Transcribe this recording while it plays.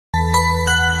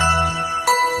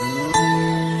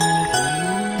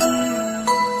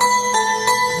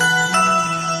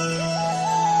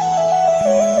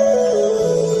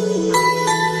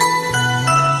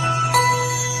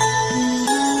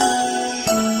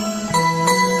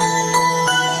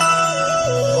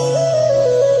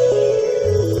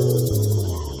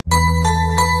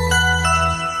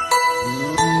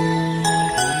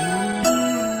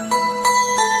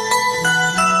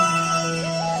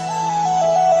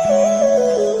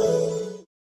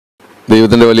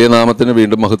ദൈവത്തിൻ്റെ വലിയ നാമത്തിന്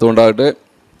വീണ്ടും മഹത്വം ഉണ്ടാകട്ടെ.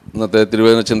 ഇന്നത്തെ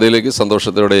തിരുവചന ചിന്തയിലേക്ക്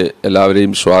സന്തോഷത്തോടെ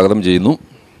എല്ലാവരെയും സ്വാഗതം ചെയ്യുന്നു.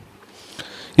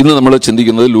 ഇന്ന് നമ്മൾ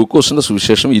ചിന്തിക്കുന്നത് ലൂക്കോസിൻ്റെ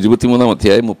സുവിശേഷം 23-ാം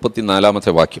അധ്യായം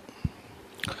 34-ാമത്തെ വാക്യം.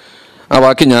 ആ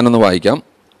വാക്യം ഞാനൊന്ന് വായിക്കാം.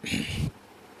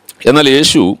 എന്നാൽ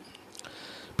യേശു,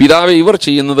 പിതാവേ, ഇവർ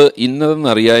ചെയ്യുന്നത്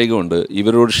ഇന്നതെന്നറിയായകൊണ്ട്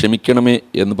ഇവരോട് ക്ഷമിക്കണമേ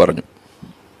എന്ന് പറഞ്ഞു.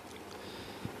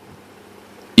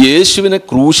 യേശുവിനെ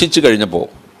ക്രൂശിച്ചു കഴിഞ്ഞപ്പോൾ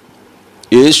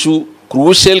യേശു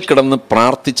ക്രൂശേൽ കിടന്ന്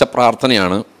പ്രാർത്ഥിച്ച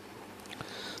പ്രാർത്ഥനയാണ്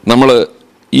നമ്മൾ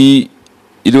ഈ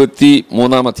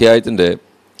 23-ാം അധ്യായത്തിൻ്റെ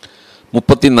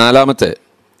 34-ാമത്തെ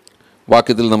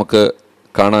വാക്യത്തിൽ നമുക്ക്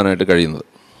കാണാനായിട്ട് കഴിയുന്നത്.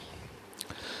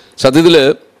 സത്യത്തിൽ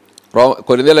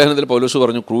കൊരിന്ത്യ ലേഖനത്തിൽ പൗലോസ്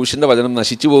പറഞ്ഞു, ക്രൂശിൻ്റെ വചനം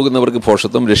നശിച്ചു പോകുന്നവർക്ക്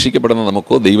ഭോഷത്വം, രക്ഷിക്കപ്പെടുന്ന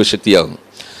നമുക്കോ ദൈവശക്തിയാകുന്നു.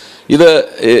 ഇത്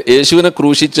യേശുവിനെ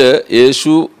ക്രൂശിച്ച്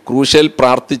യേശു ക്രൂശേൽ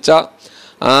പ്രാർത്ഥിച്ച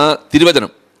ആ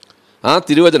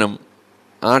തിരുവചനം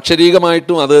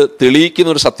ആക്ഷരീകമായിട്ടും അത് തെളിയിക്കുന്ന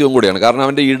ഒരു സത്യവും കൂടിയാണ്. കാരണം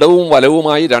അവൻ്റെ ഇടവും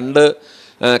വലവുമായി രണ്ട്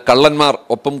കള്ളന്മാർ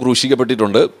ഒപ്പം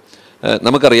ക്രൂശിക്കപ്പെട്ടിട്ടുണ്ട്.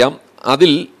 നമുക്കറിയാം,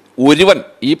 അതിൽ ഒരുവൻ,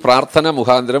 ഈ പ്രാർത്ഥന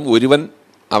മുഖാന്തരം ഒരുവൻ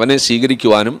അവനെ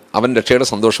സ്വീകരിക്കുവാനും അവൻ രക്ഷയുടെ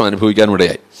സന്തോഷം അനുഭവിക്കാനും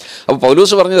ഇടയായി. അപ്പോൾ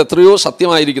പൗലോസ് പറഞ്ഞത് എത്രയോ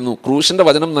സത്യമായിരിക്കുന്നു. ക്രൂശിൻ്റെ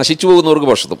വചനം നശിച്ചു പോകുന്നവർക്ക്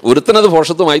ഭോഷത്വം. ഒരുത്തനത്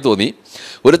ഭോഷത്വമായി തോന്നി,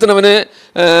 ഒരുത്തനവനെ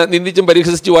നിന്ദിച്ചും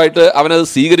പരിഹസിച്ചുമായിട്ട് അവനത്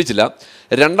സ്വീകരിച്ചില്ല.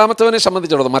 രണ്ടാമത്തവനെ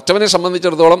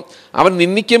സംബന്ധിച്ചിടത്തോളം അവൻ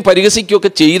നിന്ദിക്കുകയും പരിഹസിക്കുകയൊക്കെ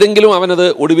ചെയ്തെങ്കിലും അവനത്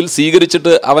ഒടുവിൽ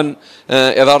സ്വീകരിച്ചിട്ട് അവൻ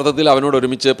യഥാർത്ഥത്തിൽ അവനോട്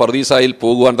ഒരുമിച്ച് പർദീസായിൽ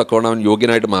പോകുവാൻ തക്കവണ്ണം അവൻ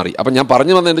യോഗ്യനായിട്ട് മാറി. അപ്പം ഞാൻ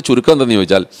പറഞ്ഞു വന്നതിൻ്റെ ചുരുക്കം എന്തെന്ന്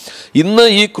ചോദിച്ചാൽ, ഇന്ന്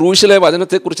ഈ ക്രൂശിലെ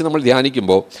വചനത്തെക്കുറിച്ച് നമ്മൾ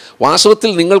ധ്യാനിക്കുമ്പോൾ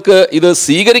വാസ്തവത്തിൽ നിങ്ങൾക്ക് ഇത്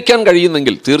സ്വീകരിക്കാൻ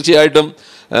കഴിയുന്നെങ്കിൽ തീർച്ചയായിട്ടും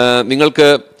നിങ്ങൾക്ക്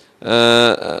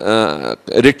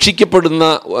രക്ഷിക്കപ്പെടുന്ന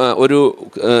ഒരു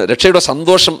രക്ഷയുടെ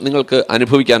സന്തോഷം നിങ്ങൾക്ക്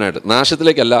അനുഭവിക്കാനായിട്ട്,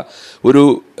 നാശത്തിലേക്കല്ല ഒരു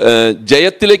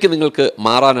ജയത്തിലേക്ക് നിങ്ങൾക്ക്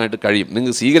മാറാനായിട്ട് കഴിയും.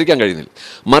 നിങ്ങൾക്ക് സ്വീകരിക്കാൻ കഴിയുന്നില്ല.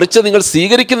 മറിച്ച് നിങ്ങൾ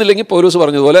സ്വീകരിക്കുന്നില്ലെങ്കിൽ പൗലോസ്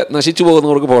പറഞ്ഞതുപോലെ നശിച്ചു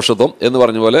പോകുന്നവർക്ക് ഭോഷത്വം എന്ന്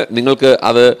പറഞ്ഞ പോലെ നിങ്ങൾക്ക്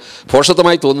അത്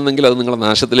ഭോഷത്വമായി തോന്നുന്നെങ്കിൽ അത് നിങ്ങളെ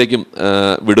നാശത്തിലേക്കും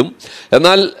വിടും.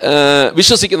 എന്നാൽ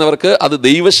വിശ്വസിക്കുന്നവർക്ക് അത്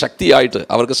ദൈവശക്തിയായിട്ട്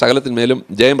അവർക്ക് സകലത്തിന്മേലും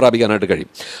ജയം പ്രാപിക്കാനായിട്ട്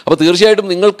കഴിയും. അപ്പോൾ തീർച്ചയായിട്ടും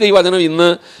നിങ്ങൾക്ക് ഈ വചനം ഇന്ന്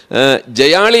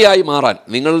ജയാളിയായി മാറാൻ,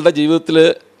 നിങ്ങളുടെ ജീവിതത്തിൽ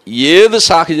ഏത്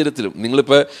സാഹചര്യത്തിലും,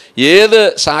 നിങ്ങളിപ്പോൾ ഏത്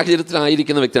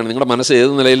സാഹചര്യത്തിലായിരിക്കുന്ന വ്യക്തിയാണ്, നിങ്ങളുടെ മനസ്സ്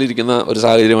ഏത് നിലയിലിരിക്കുന്ന ഒരു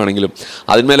സാഹചര്യമാണെങ്കിലും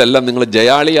അതിന്മേലെല്ലാം നിങ്ങൾ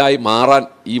ജയാളിയായി മാറാൻ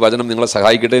ഈ വചനം നിങ്ങളെ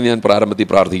സഹായിക്കട്ടെ എന്ന് ഞാൻ പ്രാരംഭത്തിൽ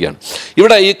പ്രാർത്ഥിക്കുകയാണ്.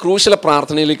 ഇവിടെ ഈ ക്രൂശിലെ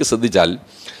പ്രാർത്ഥനയിലേക്ക് ശ്രദ്ധിച്ചാൽ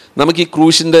നമുക്ക് ഈ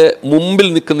ക്രൂശിൻ്റെ മുമ്പിൽ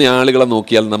നിൽക്കുന്ന ആളുകളെ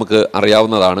നോക്കിയാൽ നമുക്ക്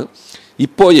അറിയാവുന്നതാണ്.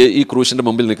 ഇപ്പോൾ ഈ ക്രൂശിൻ്റെ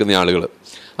മുമ്പിൽ നിൽക്കുന്ന ആളുകൾ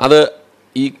അത്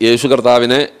ഈ യേശു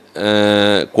കർത്താവിനെ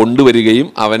കൊണ്ടുവരികയും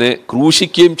അവനെ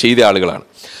ക്രൂശിക്കുകയും ചെയ്ത ആളുകളാണ്.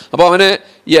 അപ്പോൾ അവനെ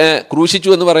ക്രൂശിച്ചു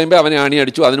എന്ന് പറയുമ്പോൾ അവനെ ആണി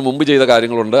അടിച്ചു. അതിന് മുമ്പ് ചെയ്ത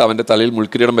കാര്യങ്ങളുണ്ട്. അവൻ്റെ തലയിൽ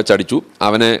മുൾക്കിരീടം വെച്ചടിച്ചു,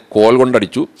 അവനെ കോൽ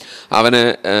കൊണ്ടടിച്ചു, അവനെ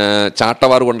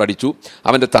ചാട്ടവാർ കൊണ്ടടിച്ചു,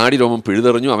 അവൻ്റെ താടി രോമം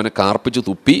പിഴുതെറിഞ്ഞു, അവനെ കാർപ്പിച്ചു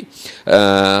തുപ്പി,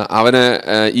 അവനെ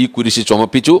ഈ കുരിശ്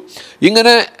ചുമപ്പിച്ചു.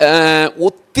 ഇങ്ങനെ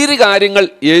ഒത്തിരി കാര്യങ്ങൾ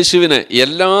യേശുവിനെ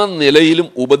എല്ലാ നിലയിലും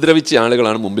ഉപദ്രവിച്ച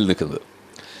ആളുകളാണ് മുമ്പിൽ നിൽക്കുന്നത്.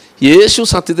 യേശു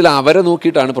സത്യത്തിൽ അവരെ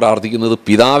നോക്കിയിട്ടാണ് പ്രാർത്ഥിക്കുന്നത്,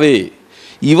 പിതാവേ,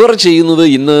 ഇവർ ചെയ്യുന്നത്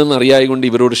ഇന്നതെന്നറിയായകൊണ്ട്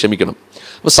ഇവരോട് ക്ഷമിക്കണം.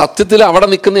 അപ്പോൾ സത്യത്തിൽ അവിടെ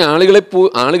നിൽക്കുന്ന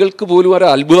ആളുകൾക്ക് പോലും ഒരു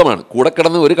അത്ഭുതമാണ്. കൂടെ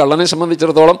കിടന്ന ഒരു കള്ളനെ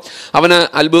സംബന്ധിച്ചിടത്തോളം അവന്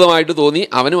അത്ഭുതമായിട്ട് തോന്നി.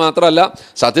 അവന് മാത്രമല്ല,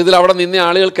 സത്യത്തിൽ അവിടെ നിന്ന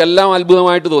ആളുകൾക്കെല്ലാം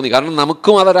അത്ഭുതമായിട്ട് തോന്നി. കാരണം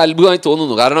നമുക്കും അതൊരു അത്ഭുതമായി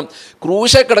തോന്നുന്നു. കാരണം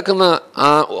ക്രൂശിൽ കിടക്കുന്ന ആ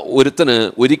ഒരുത്തന്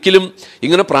ഒരിക്കലും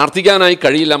ഇങ്ങനെ പ്രാർത്ഥിക്കാനായി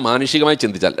കഴിയില്ല, മാനുഷികമായി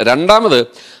ചിന്തിച്ചാൽ. രണ്ടാമത്,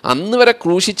 അന്ന് വരെ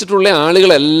ക്രൂശിച്ചിട്ടുള്ള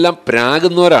ആളുകളെല്ലാം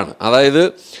പ്രാകുന്നവരാണ്. അതായത്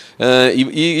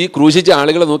ഈ ക്രൂശിച്ച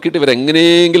ആളുകളെ നോക്കിയിട്ട്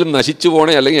ഇവരെങ്ങനെയെങ്കിലും നശിച്ചു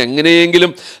പോണേ, അല്ലെങ്കിൽ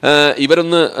എങ്ങനെയെങ്കിലും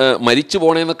ഇവരൊന്ന് മരിച്ചു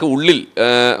പോണേന്നൊക്കെ ഉള്ളിൽ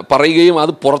പറയുകയും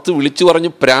അത് പുറത്ത് വിളിച്ചു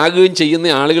പറഞ്ഞ് പ്രാകുകയും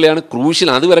ചെയ്യുന്ന ആളുകളെയാണ്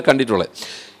ക്രൂശിൽ അതുവരെ കണ്ടിട്ടുള്ളത്.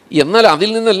 എന്നാൽ അതിൽ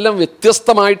നിന്നെല്ലാം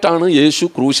വ്യത്യസ്തമായിട്ടാണ് യേശു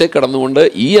ക്രൂശെ കിടന്നുകൊണ്ട്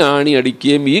ഈ ആണി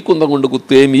അടിക്കുകയും ഈ കുന്തം കൊണ്ട്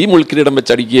കുത്തുകയും ഈ മുൾക്കിരീടം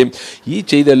വെച്ചടിക്കുകയും ഈ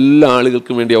ചെയ്ത എല്ലാ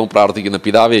ആളുകൾക്കും വേണ്ടി അവൻ പ്രാർത്ഥിക്കുന്നത്,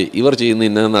 പിതാവേ, ഇവർ ചെയ്യുന്ന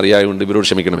ഇന്നതെന്ന് അറിയായതുകൊണ്ട് ഇവരോട്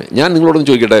ക്ഷമിക്കണമേ. ഞാൻ നിങ്ങളോടൊന്ന്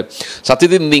ചോദിക്കട്ടെ,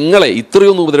 സത്യത്തിൽ നിങ്ങളെ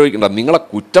ഇത്രയൊന്നും ഉപദ്രവിക്കണ്ട, നിങ്ങളെ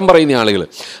കുറ്റം പറയുന്ന ആളുകൾ,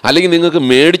 അല്ലെങ്കിൽ നിങ്ങൾക്ക്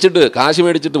കാശ്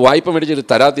മേടിച്ചിട്ട് വായ്പ മേടിച്ചിട്ട്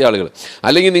തരാത്ത ആളുകൾ,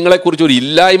 അല്ലെങ്കിൽ നിങ്ങളെക്കുറിച്ച് ഒരു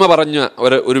ഇല്ലായ്മ പറഞ്ഞ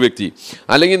ഒരു വ്യക്തി,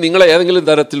 അല്ലെങ്കിൽ നിങ്ങളെ ഏതെങ്കിലും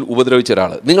തരത്തിൽ ഉപദ്രവിച്ച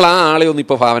ഒരാൾ, നിങ്ങൾ ആ ആളെ ഒന്ന്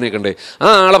ഇപ്പോൾ ഭാവനയെ കണ്ടേ.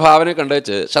 ആ ആളെ ഭാവനയെ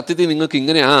കണ്ടേച്ച് സത്യത്തിൽ നിങ്ങൾക്ക്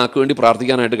ഇങ്ങനെ ആൾക്ക് വേണ്ടി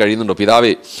പ്രാർത്ഥിക്കാനായിട്ട് കഴിയുന്നുണ്ടോ?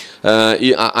 പിതാവേ,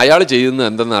 അയാൾ ചെയ്യുന്നത്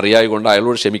എന്തെന്ന് അറിയായതുകൊണ്ട്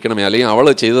അയാളോട് ക്ഷമിക്കണമേ, അല്ലെങ്കിൽ അവൾ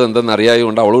ചെയ്തത് എന്തെന്ന്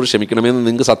അറിയായതുകൊണ്ട് അവളോട് ക്ഷമിക്കണമേ എന്ന്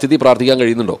നിങ്ങൾക്ക് സത്യത്തിൽ പ്രാർത്ഥിക്കാൻ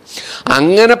കഴിയുന്നുണ്ടോ?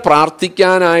 അങ്ങനെ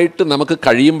പ്രാർത്ഥിക്കാനായിട്ട് നമുക്ക്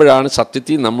കഴിയുമ്പോഴാണ്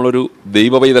സത്യത്തിൽ നമ്മളൊരു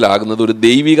ദൈവപൈതലാകുന്നത്, ഒരു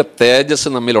ദൈവിക തേജസ്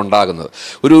നമ്മിലുണ്ടാകുന്നത്,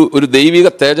 ഒരു ദൈവിക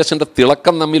തേജസ്സിൻ്റെ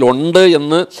തിളക്കം നമ്മിലുണ്ട്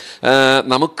എന്ന്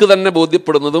നമുക്ക് തന്നെ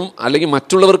ബോധ്യപ്പെടുന്നതും അല്ലെങ്കിൽ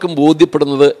മറ്റുള്ളവർക്കും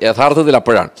ബോധ്യപ്പെടുന്നത് യഥാർത്ഥത്തിൽ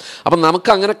അപ്പോഴാണ്. അപ്പം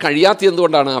നമുക്ക് അങ്ങനെ കഴിയാത്ത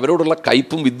എന്തുകൊണ്ടാണ്? അവരോടുള്ള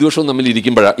കയ്പും വിദ്വേഷവും നമ്മിൽ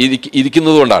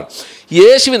ഇരിക്കുന്നത് കൊണ്ടാണ്.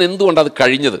 യേശുവിന് എന്തുകൊണ്ടാണ് അത്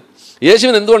കഴിഞ്ഞത്?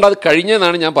 യേശുവിന് എന്തുകൊണ്ട് അത്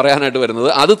കഴിഞ്ഞതെന്നാണ് ഞാൻ പറയാനായിട്ട് വരുന്നത്.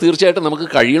 അത് തീർച്ചയായിട്ടും നമുക്ക്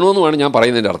കഴിയണമെന്നുമാണ് ഞാൻ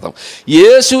പറയുന്നതിൻ്റെ അർത്ഥം.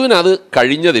 യേശുവിന് അത്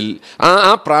കഴിഞ്ഞതിൽ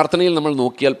ആ പ്രാർത്ഥനയിൽ നമ്മൾ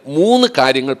നോക്കിയാൽ 3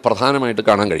 കാര്യങ്ങൾ പ്രധാനമായിട്ട്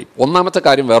കാണാൻ കഴിയും. ഒന്നാമത്തെ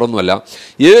കാര്യം വേറൊന്നുമല്ല,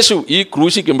 യേശു ഈ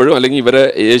ക്രൂശിക്കുമ്പോഴും അല്ലെങ്കിൽ ഇവരെ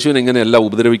യേശുവിനെ എങ്ങനെയെല്ലാം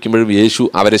ഉപദ്രവിക്കുമ്പോഴും യേശു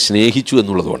അവരെ സ്നേഹിച്ചു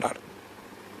എന്നുള്ളതുകൊണ്ടാണ്.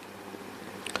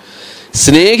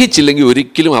 സ്നേഹിച്ചില്ലെങ്കിൽ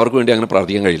ഒരിക്കലും അവർക്ക് വേണ്ടി അങ്ങനെ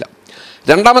പ്രാർത്ഥിക്കാൻ കഴിയില്ല.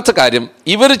 രണ്ടാമത്തെ കാര്യം,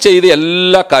 ഇവർ ചെയ്ത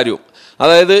എല്ലാ കാര്യവും,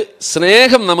 അതായത്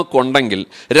സ്നേഹം നമുക്കുണ്ടെങ്കിൽ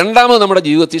രണ്ടാമത് നമ്മുടെ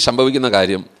ജീവിതത്തിൽ സംഭവിക്കുന്ന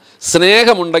കാര്യം,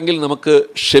 സ്നേഹമുണ്ടെങ്കിൽ നമുക്ക്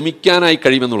ക്ഷമിക്കാനായി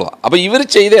കഴിയുമെന്നുള്ളതാണ്. അപ്പോൾ ഇവർ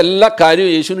ചെയ്ത എല്ലാ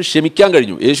കാര്യവും യേശുവിന് ക്ഷമിക്കാൻ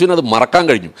കഴിഞ്ഞു, യേശുവിന് അത് മറക്കാൻ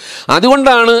കഴിഞ്ഞു.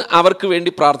 അതുകൊണ്ടാണ് അവർക്ക്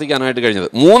വേണ്ടി പ്രാർത്ഥിക്കാനായിട്ട് കഴിഞ്ഞത്.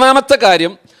 മൂന്നാമത്തെ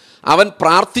കാര്യം, അവൻ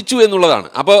പ്രാർത്ഥിച്ചു എന്നുള്ളതാണ്.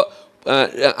 അപ്പോൾ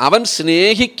അവൻ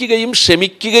സ്നേഹിക്കുകയും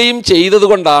ക്ഷമിക്കുകയും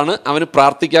ചെയ്തതുകൊണ്ടാണ് അവന്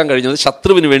പ്രാർത്ഥിക്കാൻ കഴിഞ്ഞത്,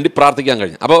 ശത്രുവിന് വേണ്ടി പ്രാർത്ഥിക്കാൻ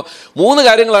കഴിഞ്ഞത്. അപ്പോൾ 3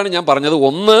 കാര്യങ്ങളാണ് ഞാൻ പറഞ്ഞത്.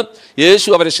 1, യേശു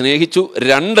അവരെ സ്നേഹിച്ചു.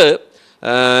 2,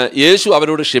 യേശു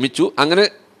അവരോട് ക്ഷമിച്ചു. അങ്ങനെ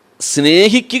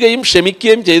സ്നേഹിക്കുകയും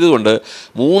ക്ഷമിക്കുകയും ചെയ്തുകൊണ്ട്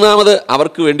മൂന്നാമത്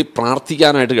അവർക്ക് വേണ്ടി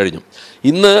പ്രാർത്ഥിക്കാനായിട്ട് കഴിഞ്ഞു.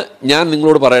 ഇന്ന് ഞാൻ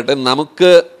നിങ്ങളോട് പറയട്ടെ,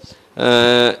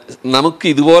 നമുക്ക്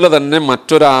ഇതുപോലെ തന്നെ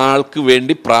മറ്റൊരാൾക്ക്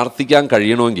വേണ്ടി പ്രാർത്ഥിക്കാൻ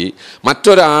കഴിയണമെങ്കിൽ,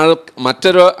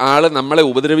 മറ്റൊരാൾ നമ്മളെ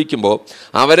ഉപദ്രവിക്കുമ്പോൾ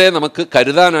അവരെ നമുക്ക്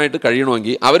കരുതാനായിട്ട്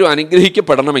കഴിയണമെങ്കിൽ, അവർ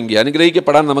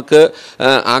അനുഗ്രഹിക്കപ്പെടാൻ നമുക്ക്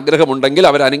ആഗ്രഹമുണ്ടെങ്കിൽ,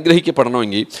 അവർ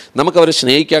അനുഗ്രഹിക്കപ്പെടണമെങ്കിൽ നമുക്കവരെ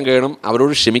സ്നേഹിക്കാൻ കഴിയണം,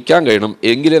 അവരോട് ക്ഷമിക്കാൻ കഴിയണം.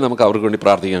 എങ്കിലേ നമുക്ക് അവർക്ക് വേണ്ടി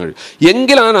പ്രാർത്ഥിക്കാൻ കഴിയും.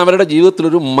 എങ്കിലാണ് അവരുടെ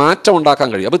ജീവിതത്തിലൊരു മാറ്റം ഉണ്ടാക്കാൻ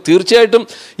കഴിയും. അപ്പോൾ തീർച്ചയായിട്ടും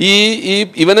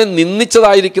ഇവനെ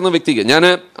നിന്ദിച്ചതായിരിക്കുന്ന വ്യക്തിക്ക്, ഞാൻ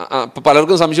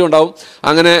പലർക്കും സംശയം ഉണ്ടാവും,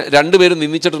 അങ്ങനെ 2 പേരും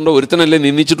നിന്ദിച്ചിട്ടുണ്ടോ, ഒരുത്തനല്ലേ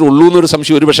നിന്ദിച്ചിട്ടുള്ളൂ എന്നൊരു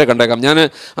സംശയം ഒരു പക്ഷേ കണ്ടേക്കാം. ഞാൻ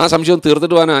ആ സംശയം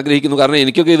തീർത്തിട്ട് പോകാൻ ആഗ്രഹിക്കുന്നു. കാരണം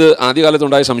എനിക്കൊക്കെ ഇത്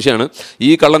ആദ്യകാലത്തുണ്ടായ സംശയമാണ്. ഈ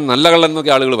കള്ളൻ നല്ല കള്ളൻ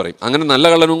എന്നൊക്കെ ആളുകൾ പറയും. അങ്ങനെ നല്ല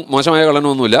കള്ളനും മോശമായ കള്ളനും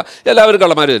ഒന്നുമില്ല, എല്ലാവരും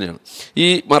കള്ളന്മാർ തന്നെയാണ്. ഈ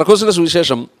മർക്കോസിൻ്റെ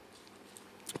സുവിശേഷം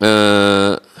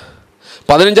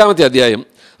 15-ാമത്തെ അധ്യായം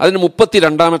അതിന്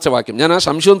 32-ാമത്തെ വാക്യം, ഞാൻ ആ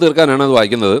സംശയം തീർക്കാനാണ് അത്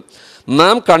വായിക്കുന്നത്.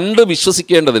 നാം കണ്ട്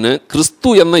വിശ്വസിക്കേണ്ടതിന്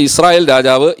ക്രിസ്തു എന്ന ഇസ്രായേൽ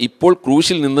രാജാവ് ഇപ്പോൾ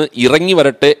ക്രൂശിൽ നിന്ന് ഇറങ്ങി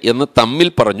വരട്ടെ എന്ന് തമ്മിൽ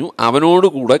പറഞ്ഞു.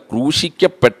 അവനോടുകൂടെ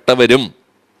ക്രൂശിക്കപ്പെട്ടവരും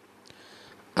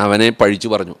അവനെ പഴിച്ചു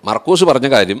പറഞ്ഞു. മർക്കോസ് പറഞ്ഞ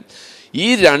കാര്യം, ഈ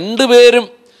 2 പേരും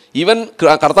ഇവൻ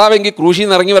കർത്താവെങ്കിൽ ക്രൂശിൽ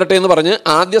നിന്ന് ഇറങ്ങി വരട്ടെ എന്ന് പറഞ്ഞ്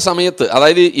ആദ്യ സമയത്ത്,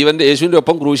 അതായത് ഇവൻ്റെ യേശുവിൻ്റെ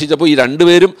ഒപ്പം ക്രൂശിച്ചപ്പോൾ ഈ 2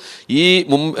 പേരും ഈ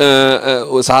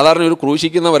സാധാരണ ഒരു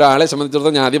ക്രൂശിക്കുന്ന ഒരാളെ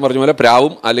സംബന്ധിച്ചിടത്തോളം ഞാൻ ആദ്യം പറഞ്ഞ പോലെ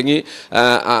പ്രാവും അല്ലെങ്കിൽ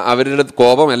അവരുടെ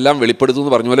കോപം എല്ലാം വെളിപ്പെടുത്തും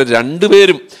എന്ന് പറഞ്ഞ പോലെ 2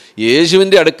 പേരും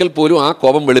യേശുവിൻ്റെ അടുക്കൽ പോലും ആ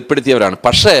കോപം വെളിപ്പെടുത്തിയവരാണ്.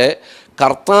 പക്ഷേ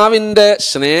കർത്താവിൻ്റെ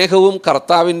സ്നേഹവും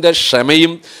കർത്താവിൻ്റെ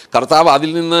ക്ഷമയും, കർത്താവ്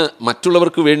അതിൽ നിന്ന്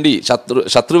മറ്റുള്ളവർക്ക് വേണ്ടി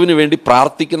ശത്രുവിന് വേണ്ടി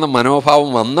പ്രാർത്ഥിക്കുന്ന മനോഭാവം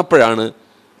വന്നപ്പോഴാണ്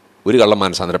ഒരു കള്ളൻ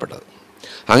മാനസാന്തരപ്പെട്ടത്.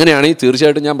 അങ്ങനെയാണെങ്കിൽ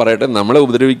തീർച്ചയായിട്ടും ഞാൻ പറയട്ടെ, നമ്മളെ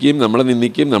ഉപദ്രവിക്കുകയും നമ്മളെ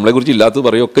നിന്ദിക്കുകയും നമ്മളെക്കുറിച്ച് ഇല്ലാത്തത്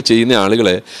പറയുകയൊക്കെ ചെയ്യുന്ന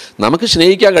ആളുകളെ നമുക്ക്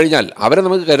സ്നേഹിക്കാൻ കഴിഞ്ഞാൽ, അവരെ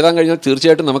നമുക്ക് കരുതാൻ കഴിഞ്ഞാൽ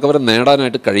തീർച്ചയായിട്ടും നമുക്കവരെ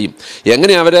നേടാനായിട്ട് കഴിയും.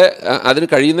 എങ്ങനെ അവരെ അതിന്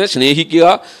കഴിയുന്നത്? സ്നേഹിക്കുക,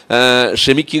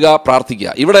 ക്ഷമിക്കുക,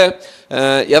 പ്രാർത്ഥിക്കുക. ഇവിടെ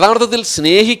യഥാർത്ഥത്തിൽ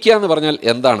സ്നേഹിക്കുക എന്ന് പറഞ്ഞാൽ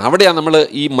എന്താണ്? അവിടെയാണ് നമ്മൾ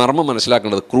ഈ മർമ്മം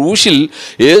മനസ്സിലാക്കേണ്ടത്. ക്രൂശിൽ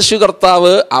യേശു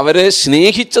കർത്താവ് അവരെ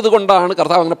സ്നേഹിച്ചത് കൊണ്ടാണ്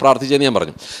കർത്താവ് അങ്ങനെ പ്രാർത്ഥിച്ചതെന്ന് ഞാൻ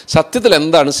പറഞ്ഞു. സത്യത്തിൽ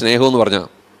എന്താണ് സ്നേഹം എന്ന് പറഞ്ഞാൽ,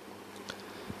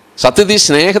 സത്യത്തിൽ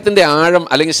സ്നേഹത്തിൻ്റെ ആഴം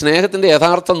അല്ലെങ്കിൽ സ്നേഹത്തിൻ്റെ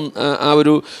യഥാർത്ഥ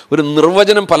ഒരു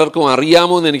നിർവചനം പലർക്കും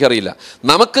അറിയാമോ എന്ന് എനിക്കറിയില്ല.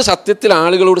 നമുക്ക് സത്യത്തിൽ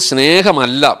ആളുകളോട്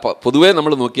സ്നേഹമല്ല, പൊതുവേ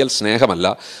നമ്മൾ നോക്കിയാൽ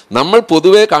സ്നേഹമല്ല, നമ്മൾ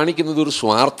പൊതുവേ കാണിക്കുന്നത് ഒരു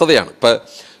സ്വാർത്ഥതയാണ്. ഇപ്പം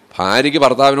ഭാര്യയ്ക്ക്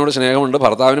ഭർത്താവിനോട് സ്നേഹമുണ്ട്,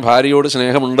 ഭർത്താവിന് ഭാര്യയോട്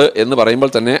സ്നേഹമുണ്ട് എന്ന് പറയുമ്പോൾ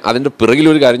തന്നെ അതിൻ്റെ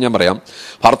പിറകിലൊരു കാര്യം ഞാൻ പറയാം.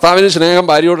 ഭർത്താവിന് സ്നേഹം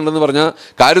ഭാര്യയോടുണ്ടെന്ന് പറഞ്ഞാൽ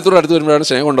കാര്യത്തോട് അടുത്ത് വരുമ്പോഴാണ്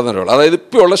സ്നേഹം ഉണ്ടെന്ന് പറയുള്ളൂ. അതായത്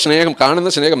ഇപ്പോൾ ഉള്ള സ്നേഹം, കാണുന്ന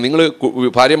സ്നേഹം, നിങ്ങൾ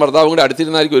ഭാര്യയും ഭർത്താവും കൂടെ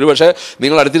അടുത്തിരുന്നായിരിക്കും, ഒരു പക്ഷേ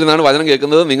നിങ്ങൾ അടുത്തിരുന്നാണ് വചനം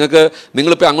കേൾക്കുന്നത്,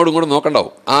 നിങ്ങളിപ്പോൾ അങ്ങോട്ടും ഇങ്ങോട്ടും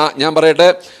നോക്കണ്ടാവും. ഞാൻ പറയട്ടെ,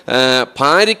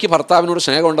 ഭാര്യയ്ക്ക് ഭർത്താവിനോട്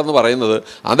സ്നേഹമുണ്ടെന്ന് പറയുന്നത്,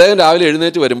 അദ്ദേഹം രാവിലെ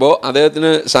എഴുന്നേറ്റ് വരുമ്പോൾ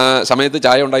അദ്ദേഹത്തിന് സമയത്ത്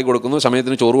ചായ ഉണ്ടാക്കി കൊടുക്കുന്നു,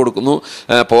 സമയത്തിന് ചോറ് കൊടുക്കുന്നു,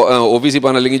 ഓഫീസിൽ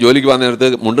പോകാൻ അല്ലെങ്കിൽ ജോലിക്ക് പോകുന്ന നേരത്ത്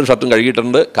മുണ്ടും ഷർട്ടും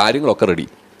കഴുകിയിട്ടുണ്ട്, കാര്യങ്ങളൊക്കെ റെഡി.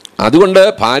 അതുകൊണ്ട്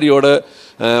ഭാര്യയോട്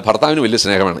ഭർത്താവിന് വലിയ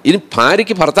സ്നേഹമാണ്. ഇനി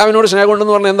ഭാര്യയ്ക്ക് ഭർത്താവിനോട്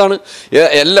സ്നേഹമുണ്ടെന്ന് പറഞ്ഞാൽ എന്താണ്?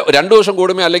 2 ദിവസം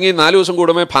കൂടുമേ അല്ലെങ്കിൽ 4 ദിവസം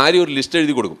കൂടുമേ ഭാര്യ ഒരു ലിസ്റ്റ്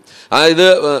എഴുതി കൊടുക്കും. അതായത്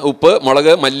ഉപ്പ്, മുളക്,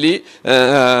 മല്ലി,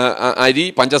 അരി,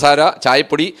 പഞ്ചസാര,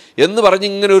 ചായപ്പൊടി എന്ന് പറഞ്ഞ്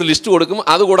ഇങ്ങനെ ഒരു ലിസ്റ്റ് കൊടുക്കും.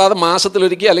 അതുകൂടാതെ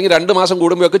മാസത്തിലൊരിക്കൽ അല്ലെങ്കിൽ 2 മാസം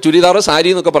കൂടുമ്പോഴൊക്കെ ചുരിദാർ, സാരി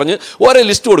എന്നൊക്കെ പറഞ്ഞ് ഓരോ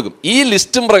ലിസ്റ്റ് കൊടുക്കും. ഈ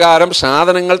ലിസ്റ്റും പ്രകാരം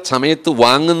സാധനങ്ങൾ സമയത്ത്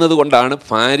വാങ്ങുന്നത് കൊണ്ടാണ്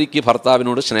ഭാര്യയ്ക്ക്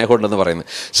ഭർത്താവിനോട് സ്നേഹമുണ്ടെന്ന്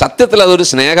പറയുന്നത്. സത്യത്തിൽ അതൊരു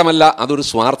സ്നേഹമല്ല, അതൊരു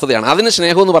സ്വാർത്ഥതയാണ്. അതിന്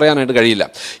സ്നേഹമെന്ന് പറയാനായിട്ട് കഴിയില്ല.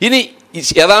 ഇനി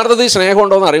യഥാർത്ഥത്തിൽ സ്നേഹം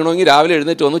ഉണ്ടോ എന്ന് അറിയണമെങ്കിൽ രാവിലെ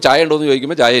എഴുന്നേറ്റ് വന്നു ചായ ഉണ്ടോ എന്ന്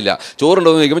ചോദിക്കുമ്പോൾ ചായയില്ല, ചോറുണ്ടോ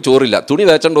എന്ന് ചോദിക്കുമ്പോൾ ചോറില്ല, തുണി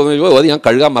തേച്ചുണ്ടോ എന്ന് ചോദിക്കുമ്പോൾ അത് ഞാൻ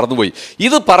കഴുകാൻ മറന്നുപോയി.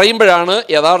 ഇത് പറയുമ്പോഴാണ്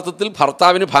യഥാർത്ഥത്തിൽ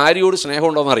ഭർത്താവിന് ഭാര്യയോട്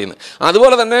സ്നേഹമുണ്ടോ എന്ന് അറിയുന്നത്.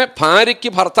 അതുപോലെ തന്നെ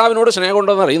ഭാര്യയ്ക്ക് ഭർത്താവിനോട്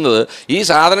സ്നേഹമുണ്ടോ എന്ന് അറിയുന്നത് ഈ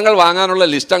സാധനങ്ങൾ വാങ്ങാനുള്ള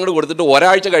ലിസ്റ്റ് അങ്ങോട്ട് കൊടുത്തിട്ട്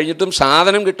ഒരാഴ്ച കഴിഞ്ഞിട്ടും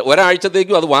സാധനം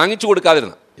ഒരാഴ്ചത്തേക്കും അത് വാങ്ങിച്ചു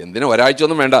കൊടുക്കാതിരുന്ന. എന്തിനാ ഒരാഴ്ച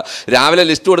ഒന്നും വേണ്ട, രാവിലെ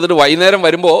ലിസ്റ്റ് കൊടുത്തിട്ട് വൈകുന്നേരം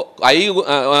വരുമ്പോൾ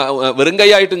വെറും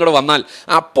കൈയായിട്ട് ഇങ്ങോട്ട് വന്നാൽ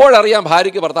അപ്പോഴറിയാം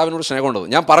ഭാര്യയ്ക്ക് ഭർത്താവിനോട് സ്നേഹമുണ്ടത്.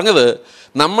 ഞാൻ പറഞ്ഞത്,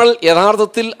 നമ്മൾ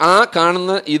യഥാർത്ഥത്തിൽ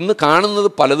ഇന്ന് കാണുന്നത്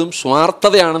പലതും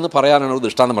സ്വാർത്ഥതയാണെന്ന് പറയാനാണ് ഒരു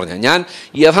ദൃഷ്ടാന്തം പറഞ്ഞത്. ഞാൻ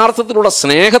യഥാർത്ഥത്തിലുള്ള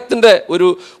സ്നേഹത്തിൻ്റെ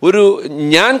ഒരു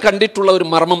ഞാൻ കണ്ടിട്ടുള്ള ഒരു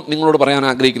മർമ്മം നിങ്ങളോട് പറയാൻ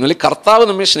ആഗ്രഹിക്കുന്നു, അല്ലെങ്കിൽ കർത്താവ്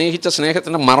നമ്മെ സ്നേഹിച്ച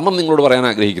സ്നേഹത്തിൻ്റെ മർമ്മം നിങ്ങളോട് പറയാൻ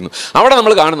ആഗ്രഹിക്കുന്നു. അവിടെ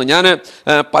നമ്മൾ കാണുന്നു, ഞാൻ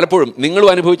പലപ്പോഴും നിങ്ങളും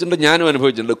അനുഭവിച്ചിട്ടുണ്ട്, ഞാനും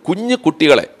അനുഭവിച്ചിട്ടുണ്ട്.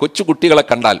 കൊച്ചു കുട്ടികളെ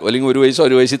കണ്ടാൽ, അല്ലെങ്കിൽ ഒരു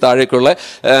വയസ്സിൽ താഴേക്കുള്ള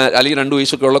അല്ലെങ്കിൽ 2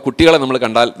 വയസ്സൊക്കെയുള്ള കുട്ടികളെ നമ്മൾ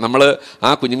കണ്ടാൽ നമ്മൾ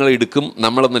ആ കുഞ്ഞുങ്ങളെ എടുക്കും,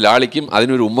 നമ്മളൊന്ന് ലാളിക്കും,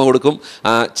 അതിനൊരു ഉമ്മ കൊടുക്കും.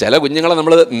 ചില കുഞ്ഞുങ്ങളെ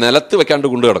നമ്മൾ നിലത്ത് വെക്കാണ്ട്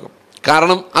കൊണ്ടു കിടക്കും.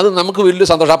 കാരണം അത് നമുക്ക് വലിയ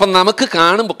സന്തോഷം. അപ്പം നമുക്ക്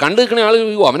കണ്ടു നിൽക്കുന്ന ആൾ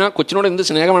അവനാ കൊച്ചിനോട് എന്ത്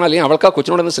സ്നേഹമാണ്, അല്ലെങ്കിൽ അവൾക്ക് ആ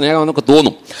കൊച്ചിനോട് എന്ത് സ്നേഹമാണെന്നൊക്കെ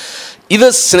തോന്നും. ഇത്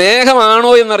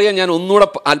സ്നേഹമാണോ എന്നറിയാൻ ഞാൻ ഒന്നുകൂടെ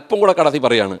അല്പം കൂടെ കടത്തി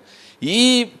പറയുകയാണ്. ഈ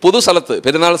പൊതുസ്ഥലത്ത്,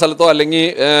 പെരുന്നാൾ സ്ഥലത്തോ അല്ലെങ്കിൽ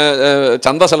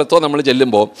ചന്ത സ്ഥലത്തോ നമ്മൾ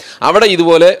ചെല്ലുമ്പോൾ അവിടെ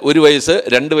ഇതുപോലെ 1 വയസ്സ്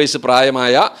 2 വയസ്സ്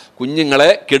പ്രായമായ കുഞ്ഞുങ്ങളെ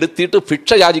കെടുത്തിയിട്ട്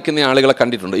ഭിക്ഷ യാചിക്കുന്ന ആളുകളെ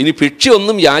കണ്ടിട്ടുണ്ട്. ഇനി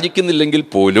ഭിക്ഷയൊന്നും യാചിക്കുന്നില്ലെങ്കിൽ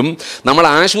പോലും നമ്മൾ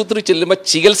ആശുപത്രി ചെല്ലുമ്പോൾ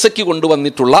ചികിത്സയ്ക്ക്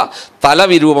കൊണ്ടുവന്നിട്ടുള്ള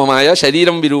തലവിരൂപമായ,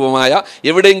 ശരീരം വിരൂപമായ,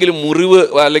 എവിടെയെങ്കിലും മുറിവ്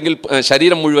അല്ലെങ്കിൽ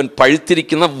ശരീരം മുഴുവൻ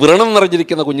പഴുത്തിരിക്കുന്ന, വ്രണം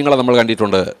നിറഞ്ഞിരിക്കുന്ന കുഞ്ഞുങ്ങളെ നമ്മൾ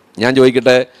കണ്ടിട്ടുണ്ട്. ഞാൻ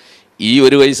ചോദിക്കട്ടെ, ഈ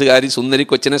 1 വയസ്സുകാരി സുന്ദരി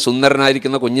കൊച്ചിനെ,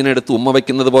 സുന്ദരനായിരിക്കുന്ന കുഞ്ഞിനെ എടുത്ത് ഉമ്മ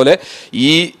വയ്ക്കുന്നത് പോലെ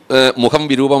ഈ മുഖം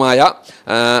വിരൂപമായ,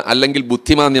 അല്ലെങ്കിൽ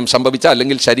ബുദ്ധിമാന്ദ്യം സംഭവിച്ച,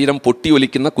 അല്ലെങ്കിൽ ശരീരം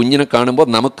പൊട്ടിയൊലിക്കുന്ന കുഞ്ഞിനെ കാണുമ്പോൾ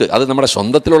നമുക്ക്, അത് നമ്മുടെ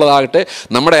സ്വന്തത്തിലുള്ളതാകട്ടെ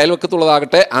നമ്മുടെ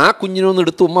അയൽവക്കത്തുള്ളതാകട്ടെ, ആ കുഞ്ഞിനൊന്ന്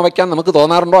എടുത്ത് ഉമ്മ വയ്ക്കാൻ നമുക്ക്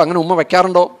തോന്നാറുണ്ടോ? അങ്ങനെ ഉമ്മ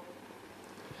വയ്ക്കാറുണ്ടോ?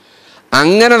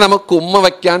 അങ്ങനെ നമുക്ക് ഉമ്മ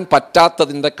വയ്ക്കാൻ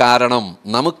പറ്റാത്തതിൻ്റെ കാരണം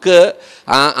നമുക്ക്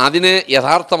അതിനെ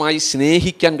യഥാർത്ഥമായി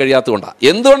സ്നേഹിക്കാൻ കഴിയാത്തതുകൊണ്ടാണ്.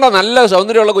 എന്തുകൊണ്ടാണ് നല്ല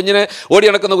സൗന്ദര്യമുള്ള കുഞ്ഞിനെ, ഓടി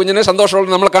നടക്കുന്ന കുഞ്ഞിനെ,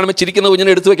 സന്തോഷമുള്ള നമ്മളെ കാണുമ്പോൾ ചിരിക്കുന്ന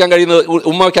കുഞ്ഞിനെ എടുത്തു വയ്ക്കാൻ കഴിയുന്നത്,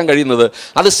 ഉമ്മ വയ്ക്കാൻ കഴിയുന്നത്?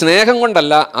 അത് സ്നേഹം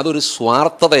കൊണ്ടല്ല, അതൊരു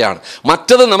സ്വാർത്ഥതയാണ്.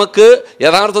 മറ്റത് നമുക്ക്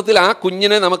യഥാർത്ഥത്തിൽ ആ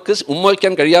കുഞ്ഞിനെ നമുക്ക് ഉമ്മ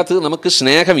വയ്ക്കാൻ കഴിയാത്തത് നമുക്ക്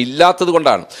സ്നേഹമില്ലാത്തത്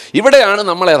കൊണ്ടാണ്. ഇവിടെയാണ്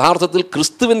നമ്മൾ യഥാർത്ഥത്തിൽ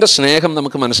ക്രിസ്തുവിൻ്റെ സ്നേഹം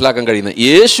നമുക്ക് മനസ്സിലാക്കാൻ കഴിയുന്നത്.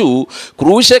 യേശു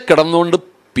ക്രൂശെ കിടന്നുകൊണ്ട്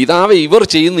പിതാവ് ഇവർ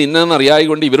ചെയ്യുന്ന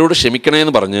ഇന്നതെന്നറിയായിക്കൊണ്ട് ഇവരോട്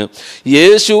ക്ഷമിക്കണേന്ന് പറഞ്ഞ്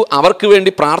യേശു അവർക്ക്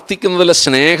വേണ്ടി പ്രാർത്ഥിക്കുന്നതിലെ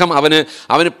സ്നേഹം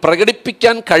അവന്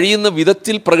പ്രകടിപ്പിക്കാൻ കഴിയുന്ന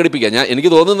വിധത്തിൽ പ്രകടിപ്പിക്കുക.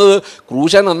 എനിക്ക് തോന്നുന്നത്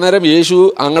ക്രൂശൻ അന്നേരം യേശു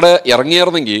അങ്ങടെ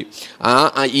ഇറങ്ങിയിരുന്നെങ്കിൽ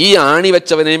ഈ ആണി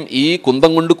വെച്ചവനെയും ഈ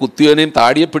കുന്തം കൊണ്ട് കുത്തിയവനെയും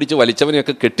താടിയെ പിടിച്ച്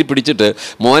വലിച്ചവനെയൊക്കെ കെട്ടിപ്പിടിച്ചിട്ട്,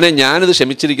 മോനെ ഞാനിത്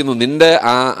ക്ഷമിച്ചിരിക്കുന്നു, നിൻ്റെ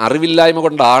ആ അറിവില്ലായ്മ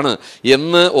കൊണ്ടാണ്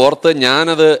എന്ന് ഓർത്ത്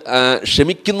ഞാനത്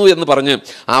ക്ഷമിക്കുന്നു എന്ന് പറഞ്ഞ്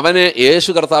അവനെ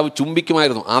യേശു കർത്താവ്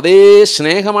ചുംബിക്കുമായിരുന്നു. അതേ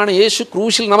സ്നേഹമാണ് യേശു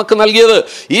ക്രൂശിൽ നമുക്ക് നൽകിയത്.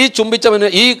 ഈ ചുംബിച്ചവന്,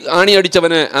 ഈ ആണി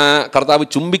അടിച്ചവന് കർത്താവ്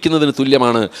ചുംബിക്കുന്നതിന്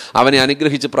തുല്യമാണ് അവനെ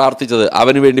അനുഗ്രഹിച്ച് പ്രാർത്ഥിച്ചത്,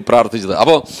 അവന് വേണ്ടി പ്രാർത്ഥിച്ചത്.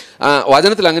 അപ്പോൾ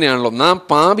വചനത്തിൽ അങ്ങനെയാണല്ലോ, നാം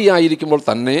പാപിയായിരിക്കുമ്പോൾ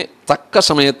തന്നെ തക്ക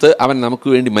സമയത്ത് അവൻ നമുക്ക്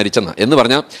വേണ്ടി മരിച്ചെന്ന എന്ന്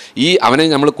പറഞ്ഞാൽ, ഈ അവനെ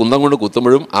നമ്മൾ കുന്തം കൊണ്ട്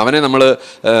കുത്തുമ്പോഴും അവനെ നമ്മൾ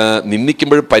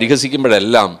നിന്ദിക്കുമ്പോഴും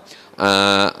പരിഹസിക്കുമ്പോഴെല്ലാം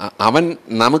അവൻ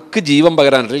നമുക്ക് ജീവൻ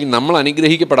പകരാനായിട്ട്, അല്ലെങ്കിൽ നമ്മൾ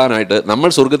അനുഗ്രഹിക്കപ്പെടാനായിട്ട്, നമ്മൾ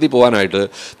സ്വർഗത്തിൽ പോകാനായിട്ട്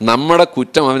നമ്മുടെ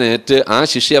കുറ്റം അവനേറ്റ് ആ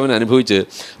ശിക്ഷ അവൻ അനുഭവിച്ച്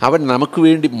അവൻ നമുക്ക്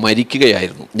വേണ്ടി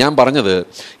മരിക്കുകയായിരുന്നു. ഞാൻ പറഞ്ഞത്,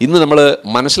 ഇന്ന് നമ്മൾ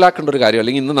മനസ്സിലാക്കേണ്ട ഒരു കാര്യം,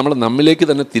 അല്ലെങ്കിൽ ഇന്ന് നമ്മൾ നമ്മിലേക്ക്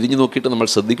തന്നെ തിരിഞ്ഞു നോക്കിയിട്ട് നമ്മൾ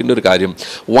ശ്രദ്ധിക്കേണ്ട ഒരു കാര്യം,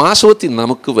 വാസ്തവത്തിൽ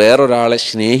നമുക്ക് വേറൊരാളെ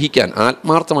സ്നേഹിക്കാൻ,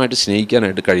 ആത്മാർത്ഥമായിട്ട്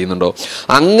സ്നേഹിക്കാനായിട്ട് കഴിയുന്നുണ്ടോ?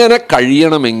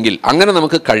 അങ്ങനെ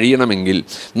നമുക്ക് കഴിയണമെങ്കിൽ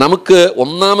നമുക്ക്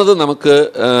ഒന്നാമത് നമുക്ക്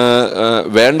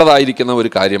വേണ്ടതായിരിക്കുന്ന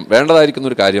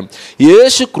ഒരു കാര്യം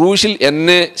യേശു ക്രൂശിൽ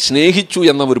എന്നെ സ്നേഹിച്ചു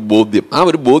എന്ന ഒരു ബോധ്യം. ആ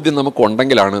ഒരു ബോധ്യം നമുക്ക്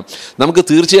ഉണ്ടെങ്കിലാണ് നമുക്ക്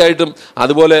തീർച്ചയായിട്ടും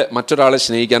അതുപോലെ മറ്റൊരാളെ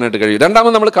സ്നേഹിക്കാനായിട്ട് കഴിയും.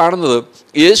 രണ്ടാമത് നമ്മൾ കാണുന്നത്,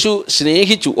 യേശു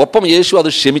സ്നേഹിച്ചു, ഒപ്പം യേശു അത്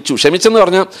ക്ഷമിച്ചെന്ന്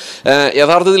പറഞ്ഞാൽ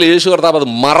യഥാർത്ഥത്തിൽ യേശു കർത്താവ് അത്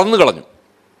മറന്നു കളഞ്ഞു.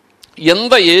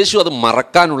 എന്താ യേശു അത്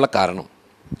മറക്കാനുള്ള കാരണം?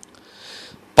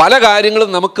 പല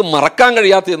കാര്യങ്ങളും നമുക്ക് മറക്കാൻ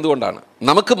കഴിയാത്ത എന്തുകൊണ്ടാണ്?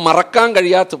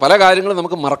 പല കാര്യങ്ങളും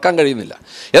നമുക്ക് മറക്കാൻ കഴിയുന്നില്ല.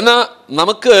 എന്നാൽ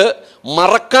നമുക്ക്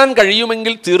മറക്കാൻ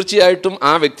കഴിയുമെങ്കിൽ തീർച്ചയായിട്ടും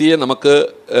ആ വ്യക്തിയെ നമുക്ക്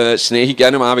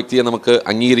സ്നേഹിക്കാനും ആ വ്യക്തിയെ നമുക്ക്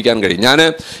അംഗീകരിക്കാൻ കഴിയും.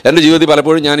 എൻ്റെ ജീവിതത്തിൽ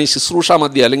പലപ്പോഴും ഞാൻ ഈ ശുശ്രൂഷ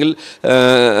മധ്യ, അല്ലെങ്കിൽ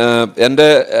എൻ്റെ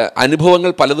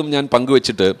അനുഭവങ്ങൾ പലതും ഞാൻ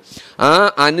പങ്കുവച്ചിട്ട് ആ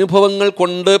അനുഭവങ്ങൾ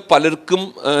കൊണ്ട് പലർക്കും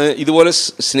ഇതുപോലെ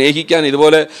സ്നേഹിക്കാൻ,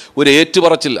 ഇതുപോലെ ഒരു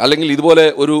ഏറ്റുപറച്ചിൽ, അല്ലെങ്കിൽ ഇതുപോലെ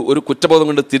ഒരു കുറ്റബോധം